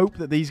let's hope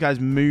that these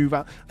guys move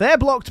out. They're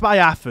blocked by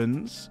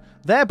Athens.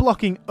 They're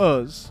blocking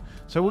us.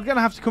 So we're going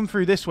to have to come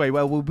through this way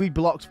where we'll be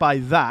blocked by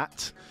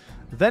that.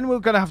 Then we're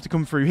going to have to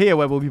come through here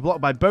where we'll be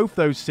blocked by both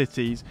those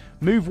cities.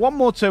 Move one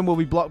more turn, we'll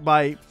be blocked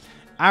by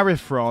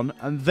Arithron.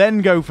 And then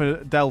go for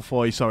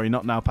Delphoi. Sorry,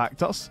 not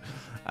Naupactos.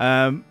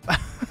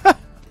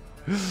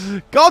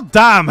 God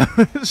damn.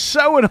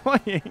 So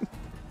annoying.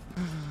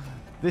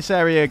 This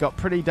area got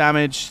pretty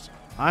damaged.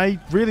 I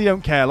really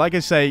don't care. Like I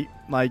say,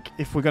 like,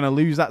 if we're going to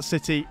lose that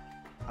city,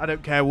 I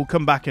don't care. We'll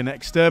come back and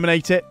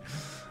exterminate it.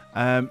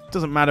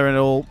 Doesn't matter at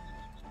all.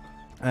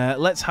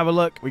 Let's have a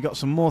look. We got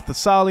some more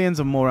Thessalians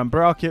and more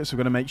Ambraciotes. We're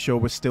going to make sure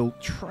we're still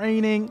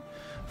training.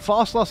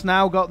 Pharsalos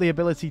now got the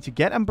ability to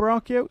get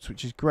Ambraciotes,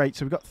 which is great.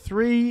 So we've got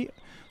 3.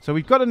 So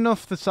we've got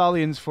enough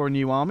Thessalians for a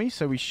new army.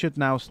 So we should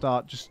now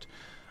start just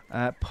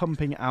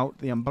pumping out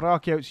the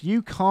Ambraciotes.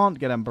 You can't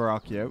get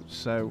Ambraciotes,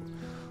 so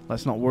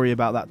let's not worry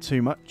about that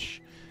too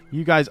much.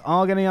 You guys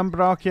are getting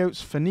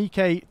Ambraciotes.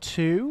 Phoenique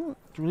 2.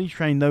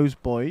 Retrain those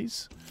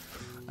boys.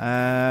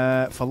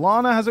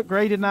 Falana has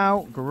upgraded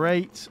now.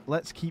 Great.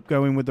 Let's keep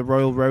going with the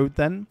Royal Road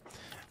then.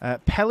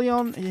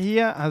 Pelion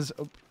here has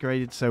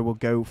upgraded, so we'll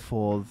go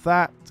for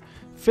that.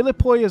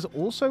 Philippoi has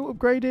also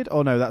upgraded.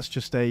 Oh no, that's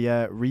just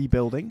a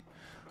rebuilding.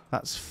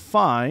 That's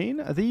fine.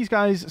 Are these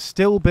guys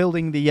still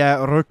building the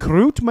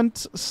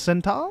recruitment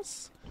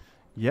centers?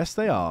 Yes,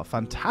 they are.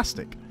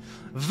 Fantastic.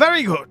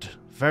 Very good.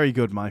 Very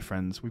good, my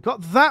friends. We've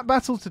got that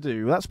battle to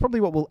do. That's probably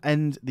what we'll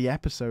end the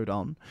episode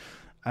on.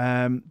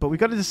 But we've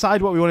got to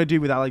decide what we want to do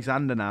with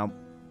Alexander now.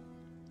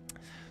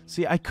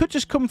 See, I could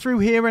just come through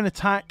here and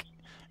attack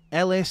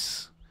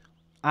Elis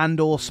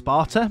and or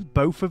Sparta,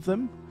 both of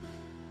them.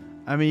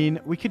 I mean,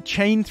 we could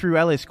chain through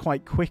Elis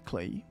quite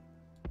quickly.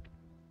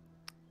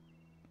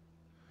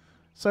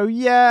 So,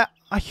 yeah,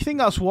 I think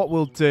that's what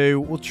we'll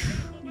do. We'll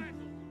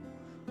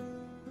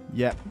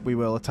Yep, we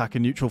will attack a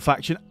neutral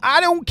faction. I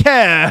don't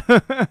care!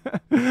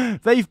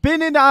 They've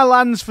been in our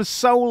lands for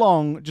so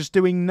long, just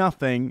doing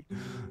nothing,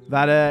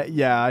 that,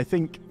 yeah, I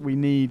think we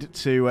need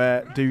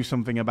to do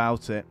something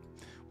about it.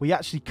 We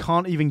actually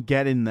can't even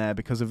get in there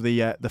because of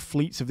the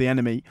fleets of the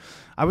enemy.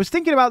 I was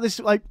thinking about this,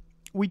 like,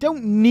 we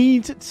don't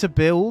need to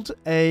build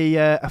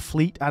a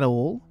fleet at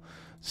all.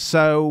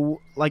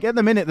 So, like, at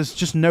the minute, there's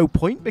just no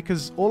point,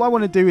 because all I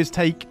want to do is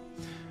take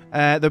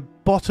the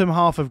bottom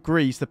half of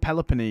Greece, the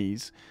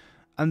Peloponnese,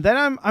 and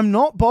then I'm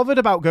not bothered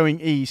about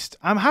going east.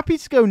 I'm happy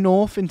to go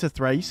north into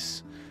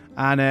Thrace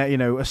and, you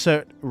know,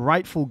 assert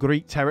rightful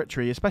Greek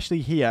territory,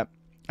 especially here,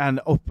 and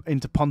up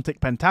into Pontic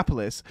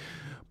Pentapolis.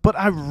 But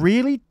I'm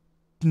really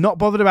not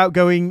bothered about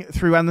going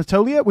through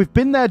Anatolia. We've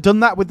been there, done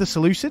that with the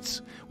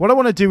Seleucids. What I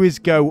want to do is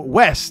go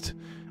west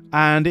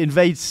and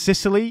invade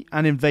Sicily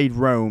and invade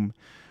Rome.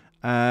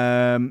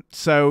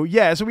 So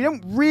yeah, so we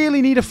don't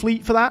really need a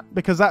fleet for that,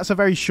 because that's a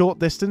very short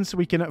distance.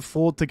 We can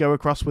afford to go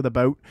across with a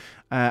boat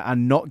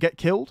and not get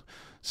killed.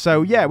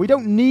 So yeah, we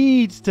don't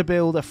need to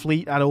build a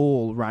fleet at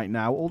all right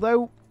now,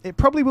 although it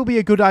probably will be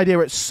a good idea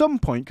at some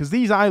point, because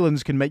these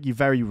islands can make you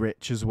very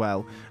rich as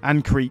well,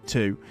 and Crete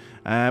too.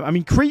 I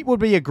mean, Crete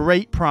would be a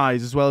great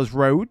prize, as well as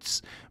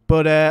Rhodes,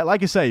 but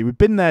like I say, we've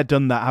been there,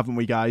 done that, haven't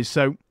we, guys?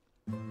 So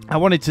I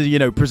wanted to, you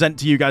know, present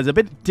to you guys a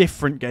bit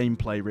different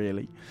gameplay,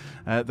 really,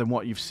 than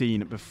what you've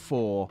seen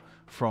before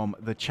from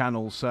the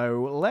channel.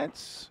 So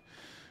let's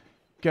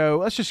go.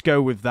 Let's just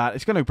go with that.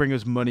 It's going to bring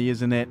us money,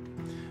 isn't it?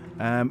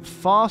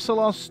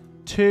 Pharsalos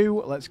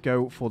 2. Let's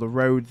go for the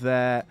road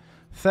there.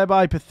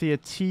 Thebai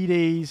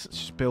Pathiatides. Let's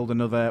just build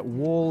another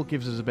wall.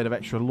 Gives us a bit of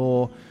extra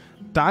law.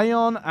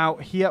 Dion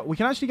out here. We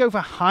can actually go for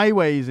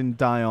highways in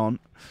Dion.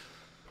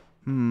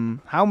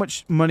 How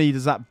much money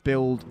does that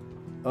build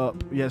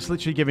up? Yeah, it's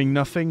literally giving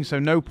nothing, so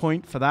no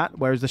point for that.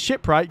 Whereas the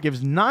shipwright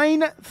gives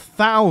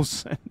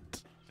 9,000.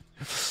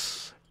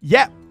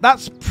 Yeah,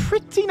 that's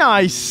pretty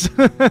nice.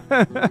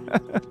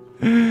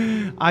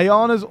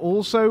 Iana's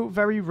also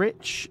very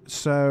rich.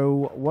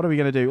 So what are we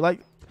going to do? Like,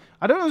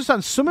 I don't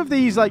understand. Some of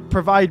these, like,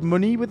 provide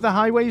money with the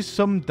highways.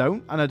 Some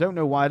don't. And I don't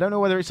know why. I don't know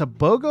whether it's a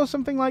bug or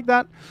something like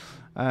that.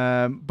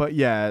 But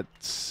yeah,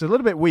 it's a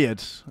little bit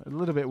weird. A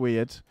little bit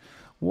weird.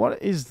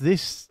 What is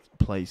this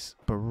place?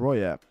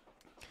 Beroia.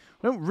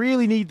 We don't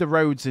really need the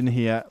roads in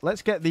here.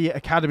 Let's get the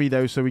academy,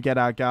 though, so we get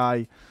our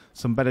guy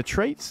some better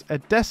traits.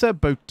 Edessa,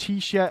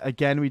 Boeotia.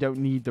 Again, we don't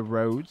need the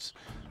roads.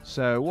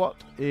 So what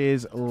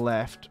is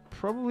left?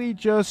 Probably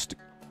just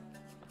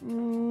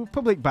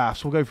public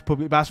baths. We'll go for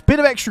public baths. Bit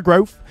of extra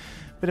growth.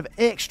 Bit of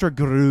extra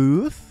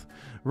growth.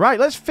 Right,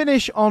 let's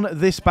finish on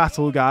this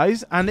battle,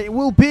 guys. And it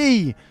will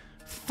be,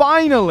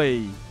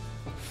 finally,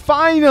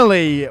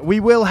 we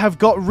will have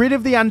got rid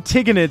of the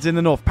Antigonids in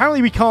the north.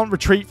 Apparently, we can't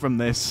retreat from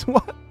this.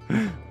 What?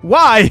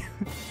 Why?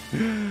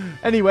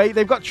 Anyway,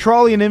 they've got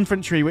Trallian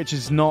infantry, which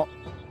is not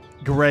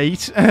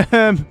great.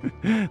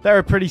 They're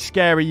a pretty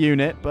scary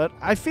unit, but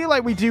I feel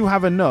like we do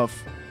have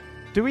enough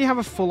Do we have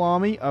a full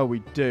army? Oh, we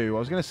do. I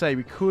was going to say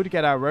we could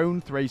get our own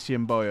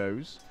Thracian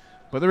Boyos,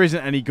 but there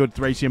isn't any good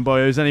Thracian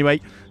Boyos anyway.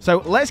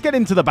 So let's get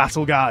into the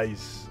battle,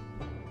 guys.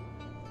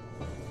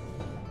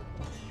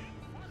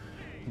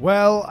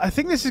 Well, I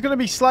think this is going to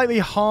be slightly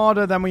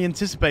harder than we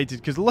anticipated,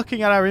 because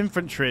looking at our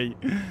infantry,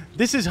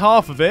 this is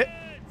half of it.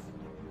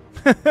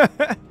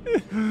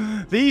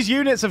 These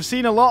units have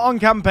seen a lot on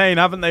campaign,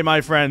 haven't they,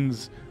 my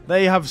friends?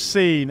 They have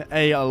seen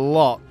a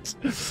lot.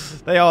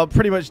 They are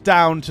pretty much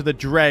down to the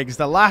dregs,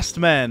 the last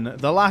men,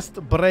 the last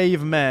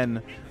brave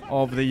men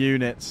of the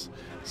units.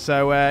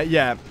 So,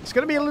 yeah, it's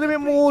going to be a little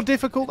bit more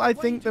difficult, I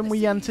think, than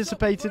we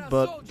anticipated,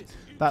 but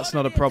that's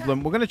not a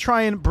problem. We're going to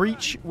try and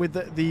breach with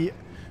the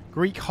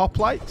Greek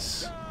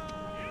hoplites.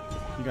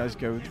 You guys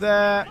go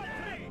there.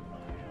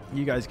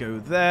 You guys go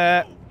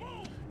there.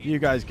 You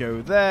guys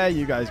go there.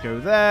 You guys go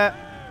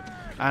there.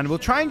 And we'll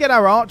try and get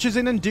our archers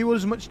in and do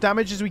as much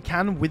damage as we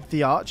can with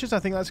the archers. I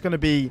think that's going to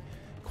be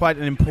quite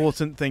an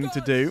important thing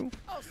to do.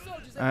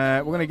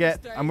 We're going to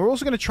get... And we're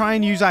also going to try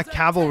and use our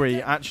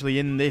cavalry, actually,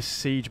 in this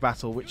siege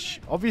battle,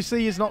 which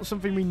obviously is not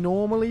something we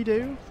normally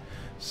do.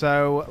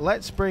 So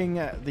let's bring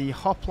the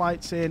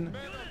hoplites in.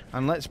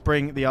 And let's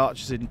bring the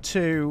archers in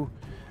too.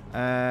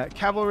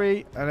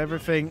 Cavalry and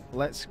everything.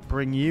 Let's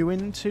bring you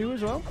in too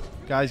as well.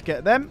 Guys,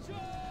 get them.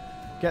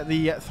 Get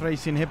the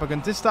Thracian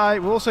Hippocontistae.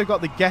 We've also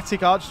got the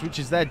Getic archers, which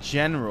is their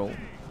general.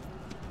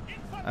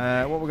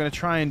 What we're going to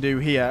try and do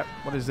here.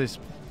 What is this?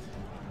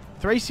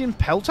 Thracian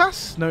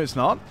Peltas? No, it's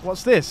not.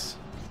 What's this?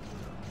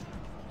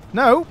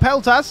 No,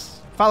 Peltas.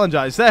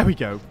 Phalangites. There we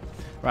go.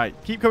 Right,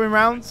 keep coming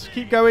round.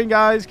 Keep going,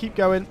 guys. Keep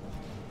going.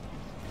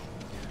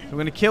 We're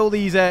going to kill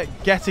these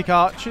Getic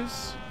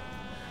archers.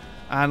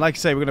 And like I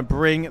say, we're going to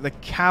bring the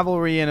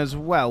cavalry in as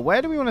well.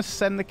 Where do we want to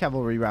send the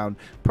cavalry round?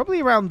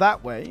 Probably around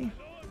that way.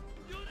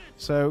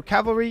 So,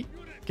 cavalry,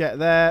 get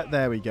there.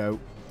 There we go.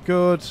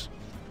 Good.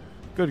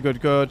 Good, good,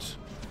 good.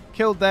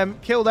 Killed them.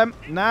 Kill them.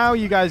 Now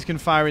you guys can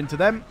fire into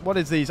them. What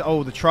is these?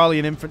 Oh, the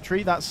Trallian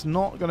infantry. That's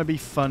not going to be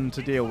fun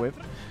to deal with.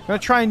 I'm going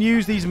to try and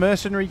use these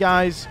mercenary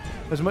guys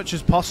as much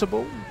as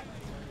possible.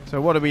 So,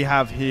 what do we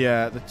have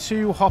here? The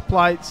two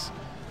hoplites.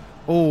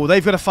 Oh,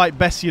 they've got to fight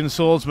Bessian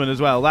swordsmen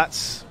as well.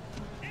 That's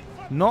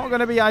not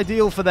going to be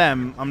ideal for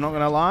them. I'm not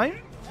going to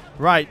lie.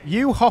 Right,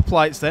 you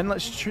hoplites then.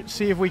 Let's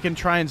see if we can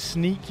try and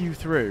sneak you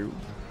through.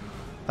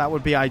 That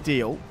would be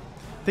ideal.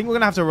 I think we're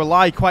going to have to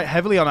rely quite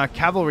heavily on our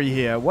cavalry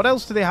here. What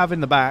else do they have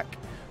in the back?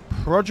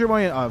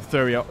 Prodromoy... Oh,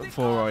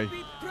 Thurioi.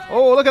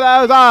 Oh, look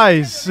at those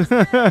eyes!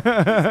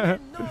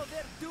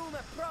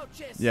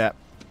 Yeah.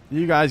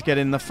 You guys get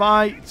in the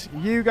fight.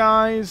 You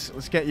guys,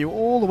 let's get you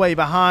all the way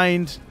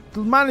behind.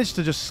 Managed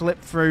to just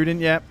slip through,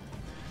 didn't you?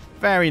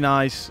 Very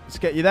nice. Let's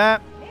get you there.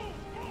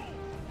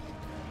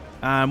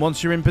 And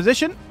once you're in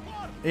position,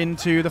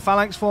 into the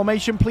phalanx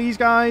formation, please,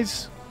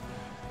 guys.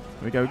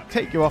 There we go.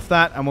 Take you off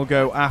that, and we'll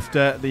go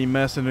after the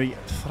mercenary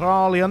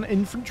Thralian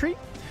infantry.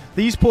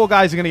 These poor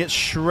guys are going to get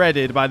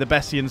shredded by the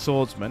Bessian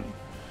swordsmen.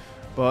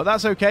 But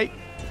that's okay.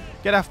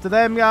 Get after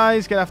them,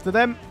 guys. Get after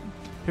them.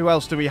 Who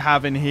else do we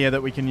have in here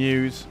that we can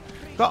use?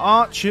 Got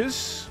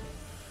archers.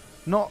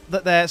 Not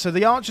that they're... So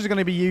the archers are going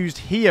to be used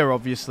here,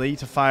 obviously,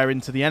 to fire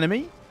into the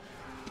enemy.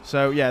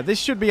 So, yeah, this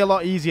should be a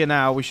lot easier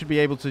now. We should be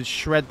able to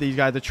shred these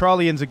guys. The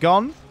Trallians are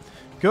gone.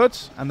 Good.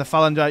 And the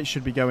Phalangites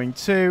should be going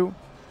too.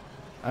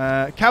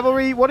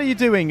 Cavalry, what are you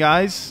doing,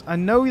 guys? I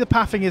know the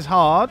pathing is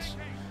hard,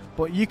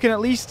 but you can at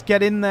least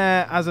get in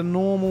there as a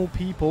normal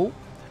people.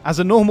 As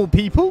a normal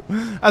people?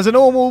 As a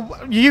normal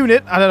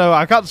unit? I don't know.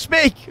 I can't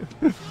speak.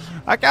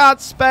 I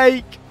can't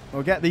speak.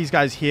 We'll get these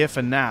guys here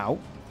for now.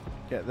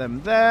 Get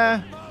them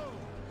there.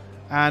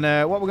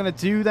 And what we're going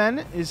to do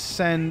then is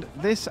send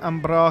this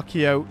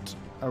Ambrachiote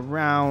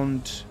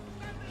around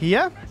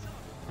here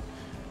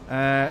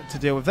to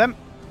deal with them.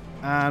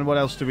 And what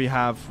else do we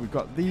have? We've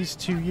got these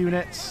two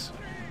units.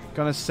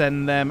 Going to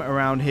send them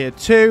around here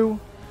too.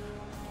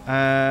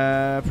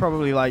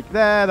 Probably like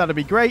there. That'd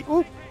be great.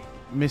 Ooh,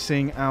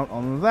 missing out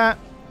on that.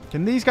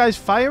 Can these guys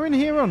fire in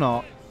here or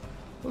not?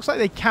 Looks like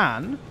they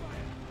can,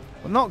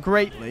 but not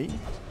greatly.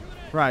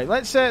 Right,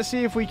 let's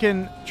see if we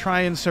can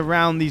try and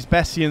surround these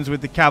Bessians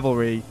with the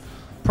cavalry.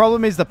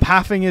 Problem is the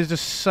pathing is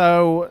just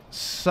so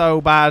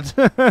bad.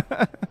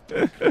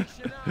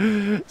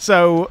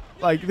 So,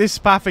 like, this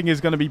pathing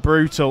is going to be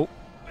brutal.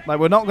 Like,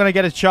 we're not going to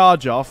get a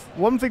charge off.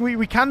 One thing,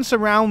 we can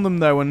surround them,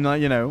 though, and,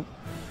 you know,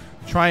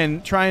 try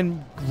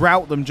and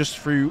rout them just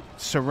through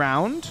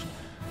surround.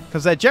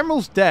 Because their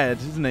general's dead,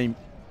 isn't he?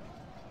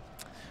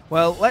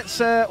 Well, let's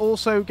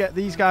also get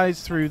these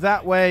guys through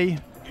that way.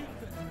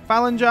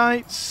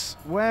 Phalangites,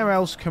 where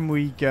else can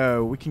we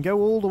go? We can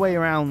go all the way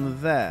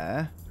around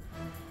there.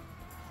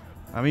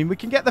 I mean, we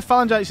can get the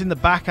Phalangites in the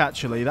back,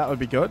 actually. That would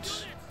be good.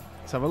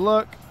 Let's have a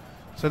look.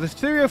 So the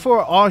 304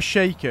 are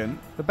shaken.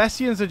 The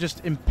Bessians are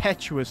just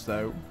impetuous,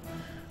 though,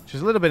 which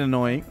is a little bit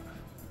annoying.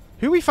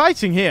 Who are we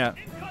fighting here?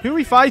 Who are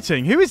we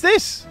fighting? Who is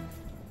this?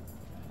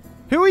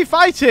 Who are we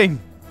fighting?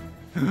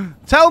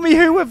 Tell me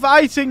who we're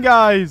fighting,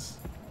 guys.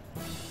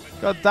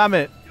 God damn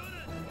it.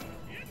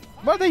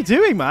 What are they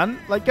doing, man?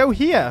 Like, go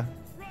here.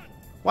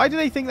 Why do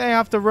they think they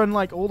have to run,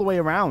 like, all the way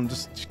around?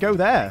 Just go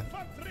there.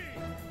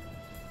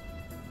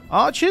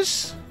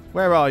 Archers?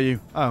 Where are you?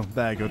 Oh,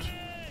 there, good.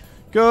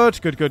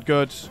 Good, good, good,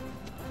 good.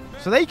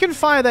 So they can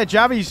fire their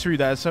javies through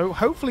there, so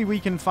hopefully we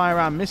can fire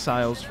our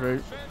missiles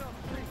through.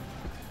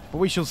 But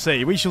we shall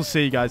see. We shall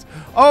see, guys.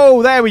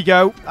 Oh, there we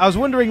go. I was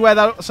wondering where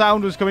that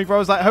sound was coming from. I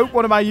was like, hope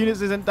one of my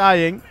units isn't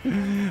dying.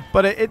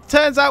 But it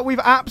turns out we've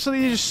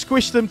absolutely just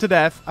squished them to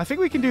death. I think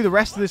we can do the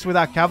rest of this with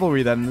our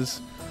cavalry then.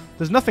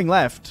 There's nothing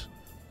left.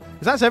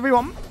 Is that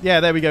everyone? Yeah,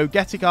 there we go.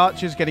 Getic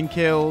archers getting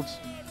killed.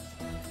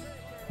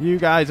 You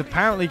guys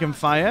apparently can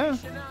fire.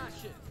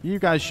 You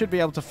guys should be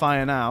able to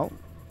fire now.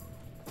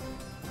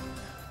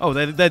 Oh,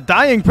 they're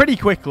dying pretty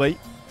quickly.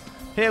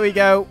 Here we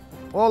go.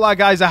 All our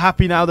guys are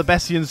happy now. The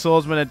Bessian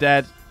swordsmen are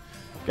dead.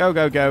 Go,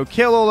 go, go.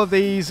 Kill all of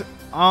these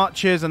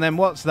archers. And then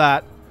what's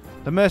that?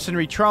 The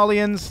mercenary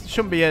Trallians.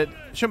 Shouldn't be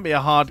a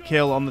hard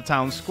kill on the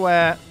town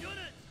square.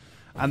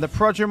 And the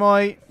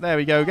Prodromoi. There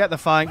we go. Get the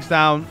phalanx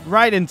down.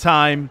 Right in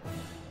time.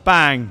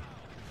 Bang.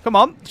 Come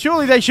on.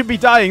 Surely they should be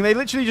dying. They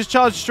literally just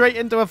charged straight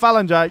into a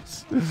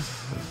phalangites.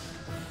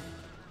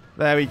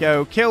 There we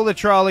go. Kill the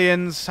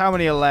Trallians. How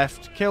many are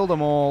left? Kill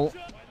them all.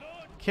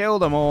 Kill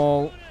them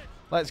all.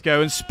 Let's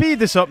go and speed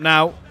this up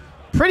now.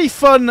 Pretty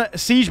fun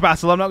siege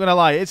battle, I'm not going to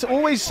lie. It's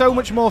always so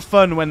much more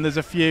fun when there's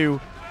a few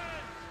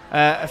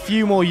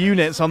more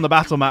units on the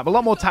battle map. A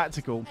lot more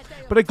tactical.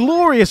 But a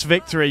glorious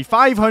victory.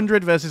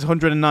 500 versus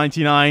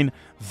 199.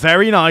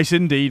 Very nice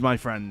indeed, my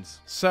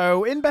friends.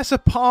 So in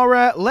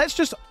Bessapara, let's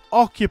just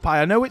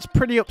occupy. I know it's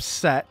pretty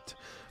upset,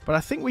 but I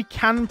think we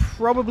can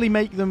probably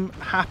make them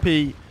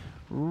happy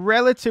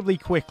relatively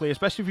quickly,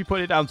 especially if we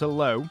put it down to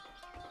low.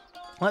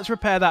 Let's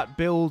repair that,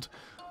 build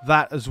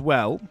that as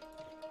well.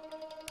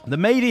 The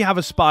Maidi have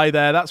a spy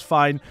there. That's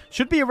fine.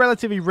 Should be a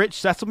relatively rich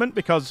settlement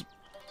because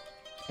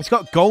it's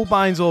got gold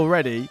mines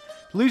already.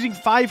 Losing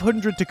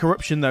 500 to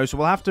corruption, though, so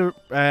we'll have to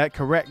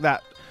correct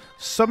that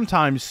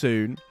sometime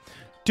soon.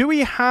 Do we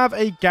have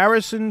a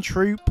garrison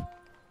troop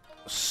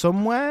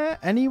somewhere?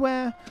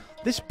 Anywhere?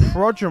 This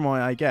Prodromoi,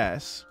 I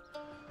guess.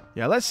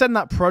 Yeah, let's send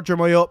that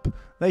Prodromoi up.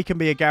 They can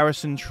be a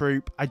garrison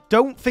troop. I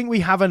don't think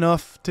we have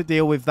enough to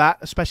deal with that,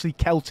 especially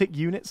Celtic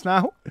units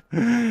now.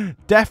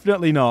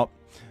 Definitely not.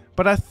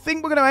 But I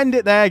think we're going to end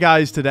it there,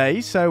 guys, today.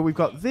 So we've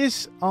got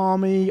this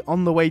army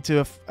on the way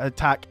to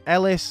attack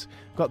Ellis.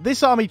 Got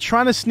this army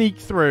trying to sneak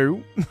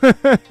through.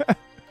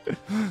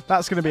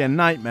 That's going to be a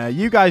nightmare.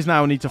 You guys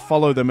now need to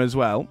follow them as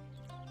well.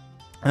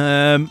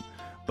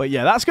 But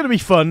yeah, that's going to be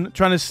fun.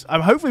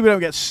 Hopefully we don't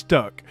get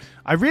stuck.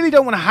 I really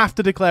don't want to have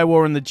to declare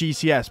war on the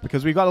GCS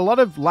because we've got a lot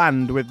of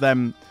land with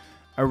them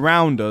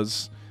around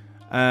us.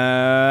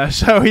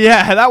 So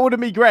yeah, that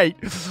wouldn't be great.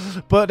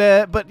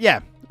 But yeah,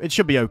 it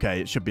should be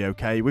okay. It should be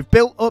okay. We've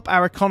built up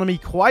our economy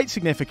quite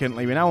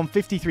significantly. We're now on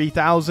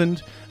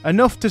 53,000.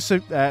 Enough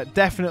to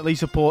definitely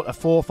support a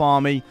fourth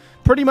army.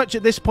 Pretty much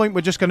at this point,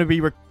 we're just going to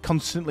be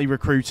constantly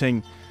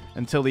recruiting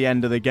until the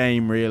end of the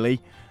game,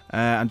 really.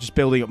 And just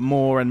building up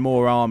more and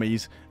more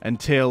armies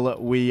until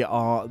we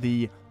are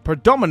the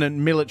predominant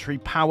military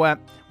power.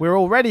 We're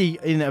already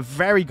in a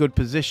very good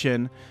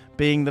position,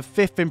 being the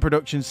 5th in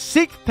production,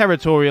 6th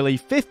territorially,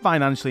 5th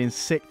financially, and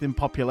 6th in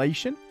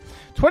population.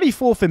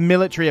 24th in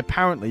military,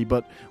 apparently,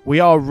 but we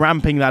are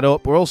ramping that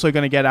up. We're also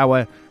going to get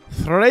our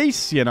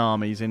Thracian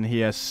armies in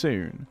here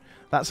soon.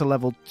 That's a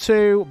level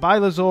 2.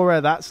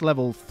 Bilazora, that's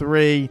level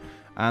 3.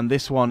 And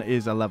this one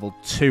is a level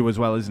 2 as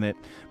well, isn't it?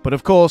 But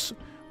of course,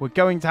 we're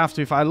going to have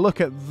to, if I look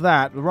at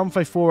that, the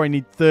Romfei 4, I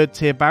need 3rd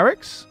tier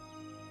barracks.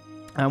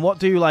 And what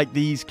do, like,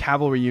 these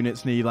cavalry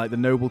units need? Like the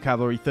noble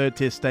cavalry, 3rd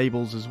tier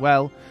stables as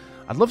well.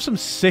 I'd love some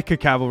sicker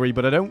cavalry,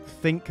 but I don't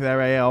think they're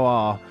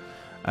AOR.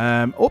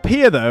 Up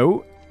here,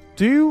 though,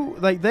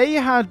 they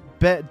had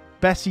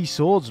Bessie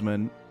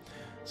swordsmen.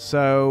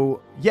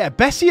 So, yeah,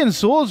 Bessian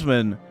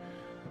swordsmen.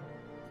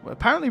 Well,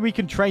 apparently we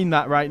can train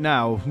that right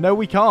now. No,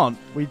 we can't.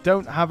 We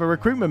don't have a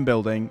recruitment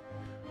building.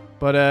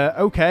 But,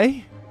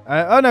 okay.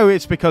 Oh, no,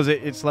 it's because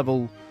it's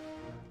level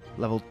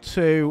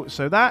 2.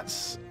 So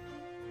that's...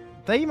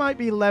 They might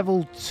be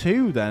level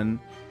 2 then.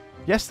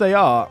 Yes, they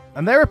are.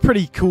 And they're a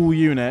pretty cool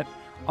unit.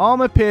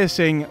 Armor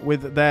piercing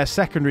with their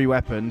secondary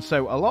weapon.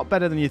 So a lot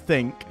better than you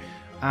think.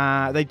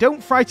 They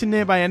don't frighten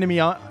nearby enemy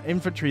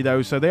infantry,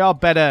 though. So they are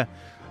better.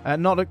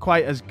 Not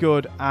quite as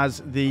good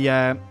as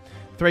the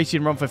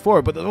Thracian Romfei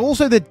 4. But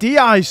also the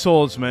DI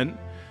swordsmen.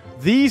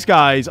 These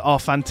guys are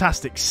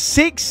fantastic.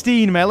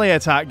 16 melee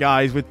attack,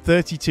 guys, with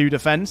 32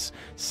 defense.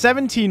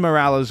 17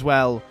 morale as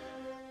well.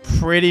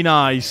 Pretty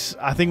nice.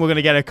 I think we're going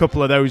to get a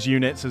couple of those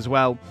units as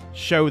well.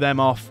 Show them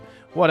off.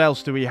 What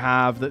else do we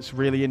have that's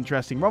really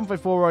interesting? Romfei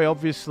 4,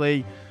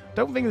 obviously.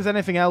 Don't think there's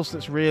anything else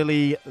that's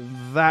really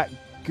that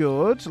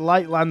good.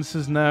 Light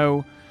Lancers,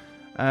 no.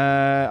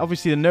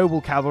 Obviously, the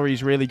Noble Cavalry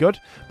is really good.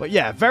 But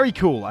yeah, very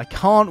cool. I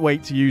can't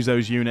wait to use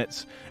those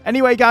units.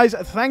 Anyway, guys,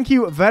 thank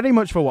you very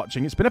much for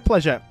watching. It's been a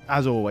pleasure,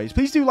 as always.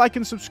 Please do like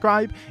and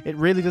subscribe. It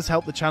really does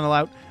help the channel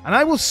out. And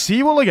I will see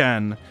you all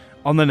again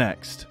on the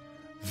next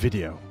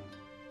video.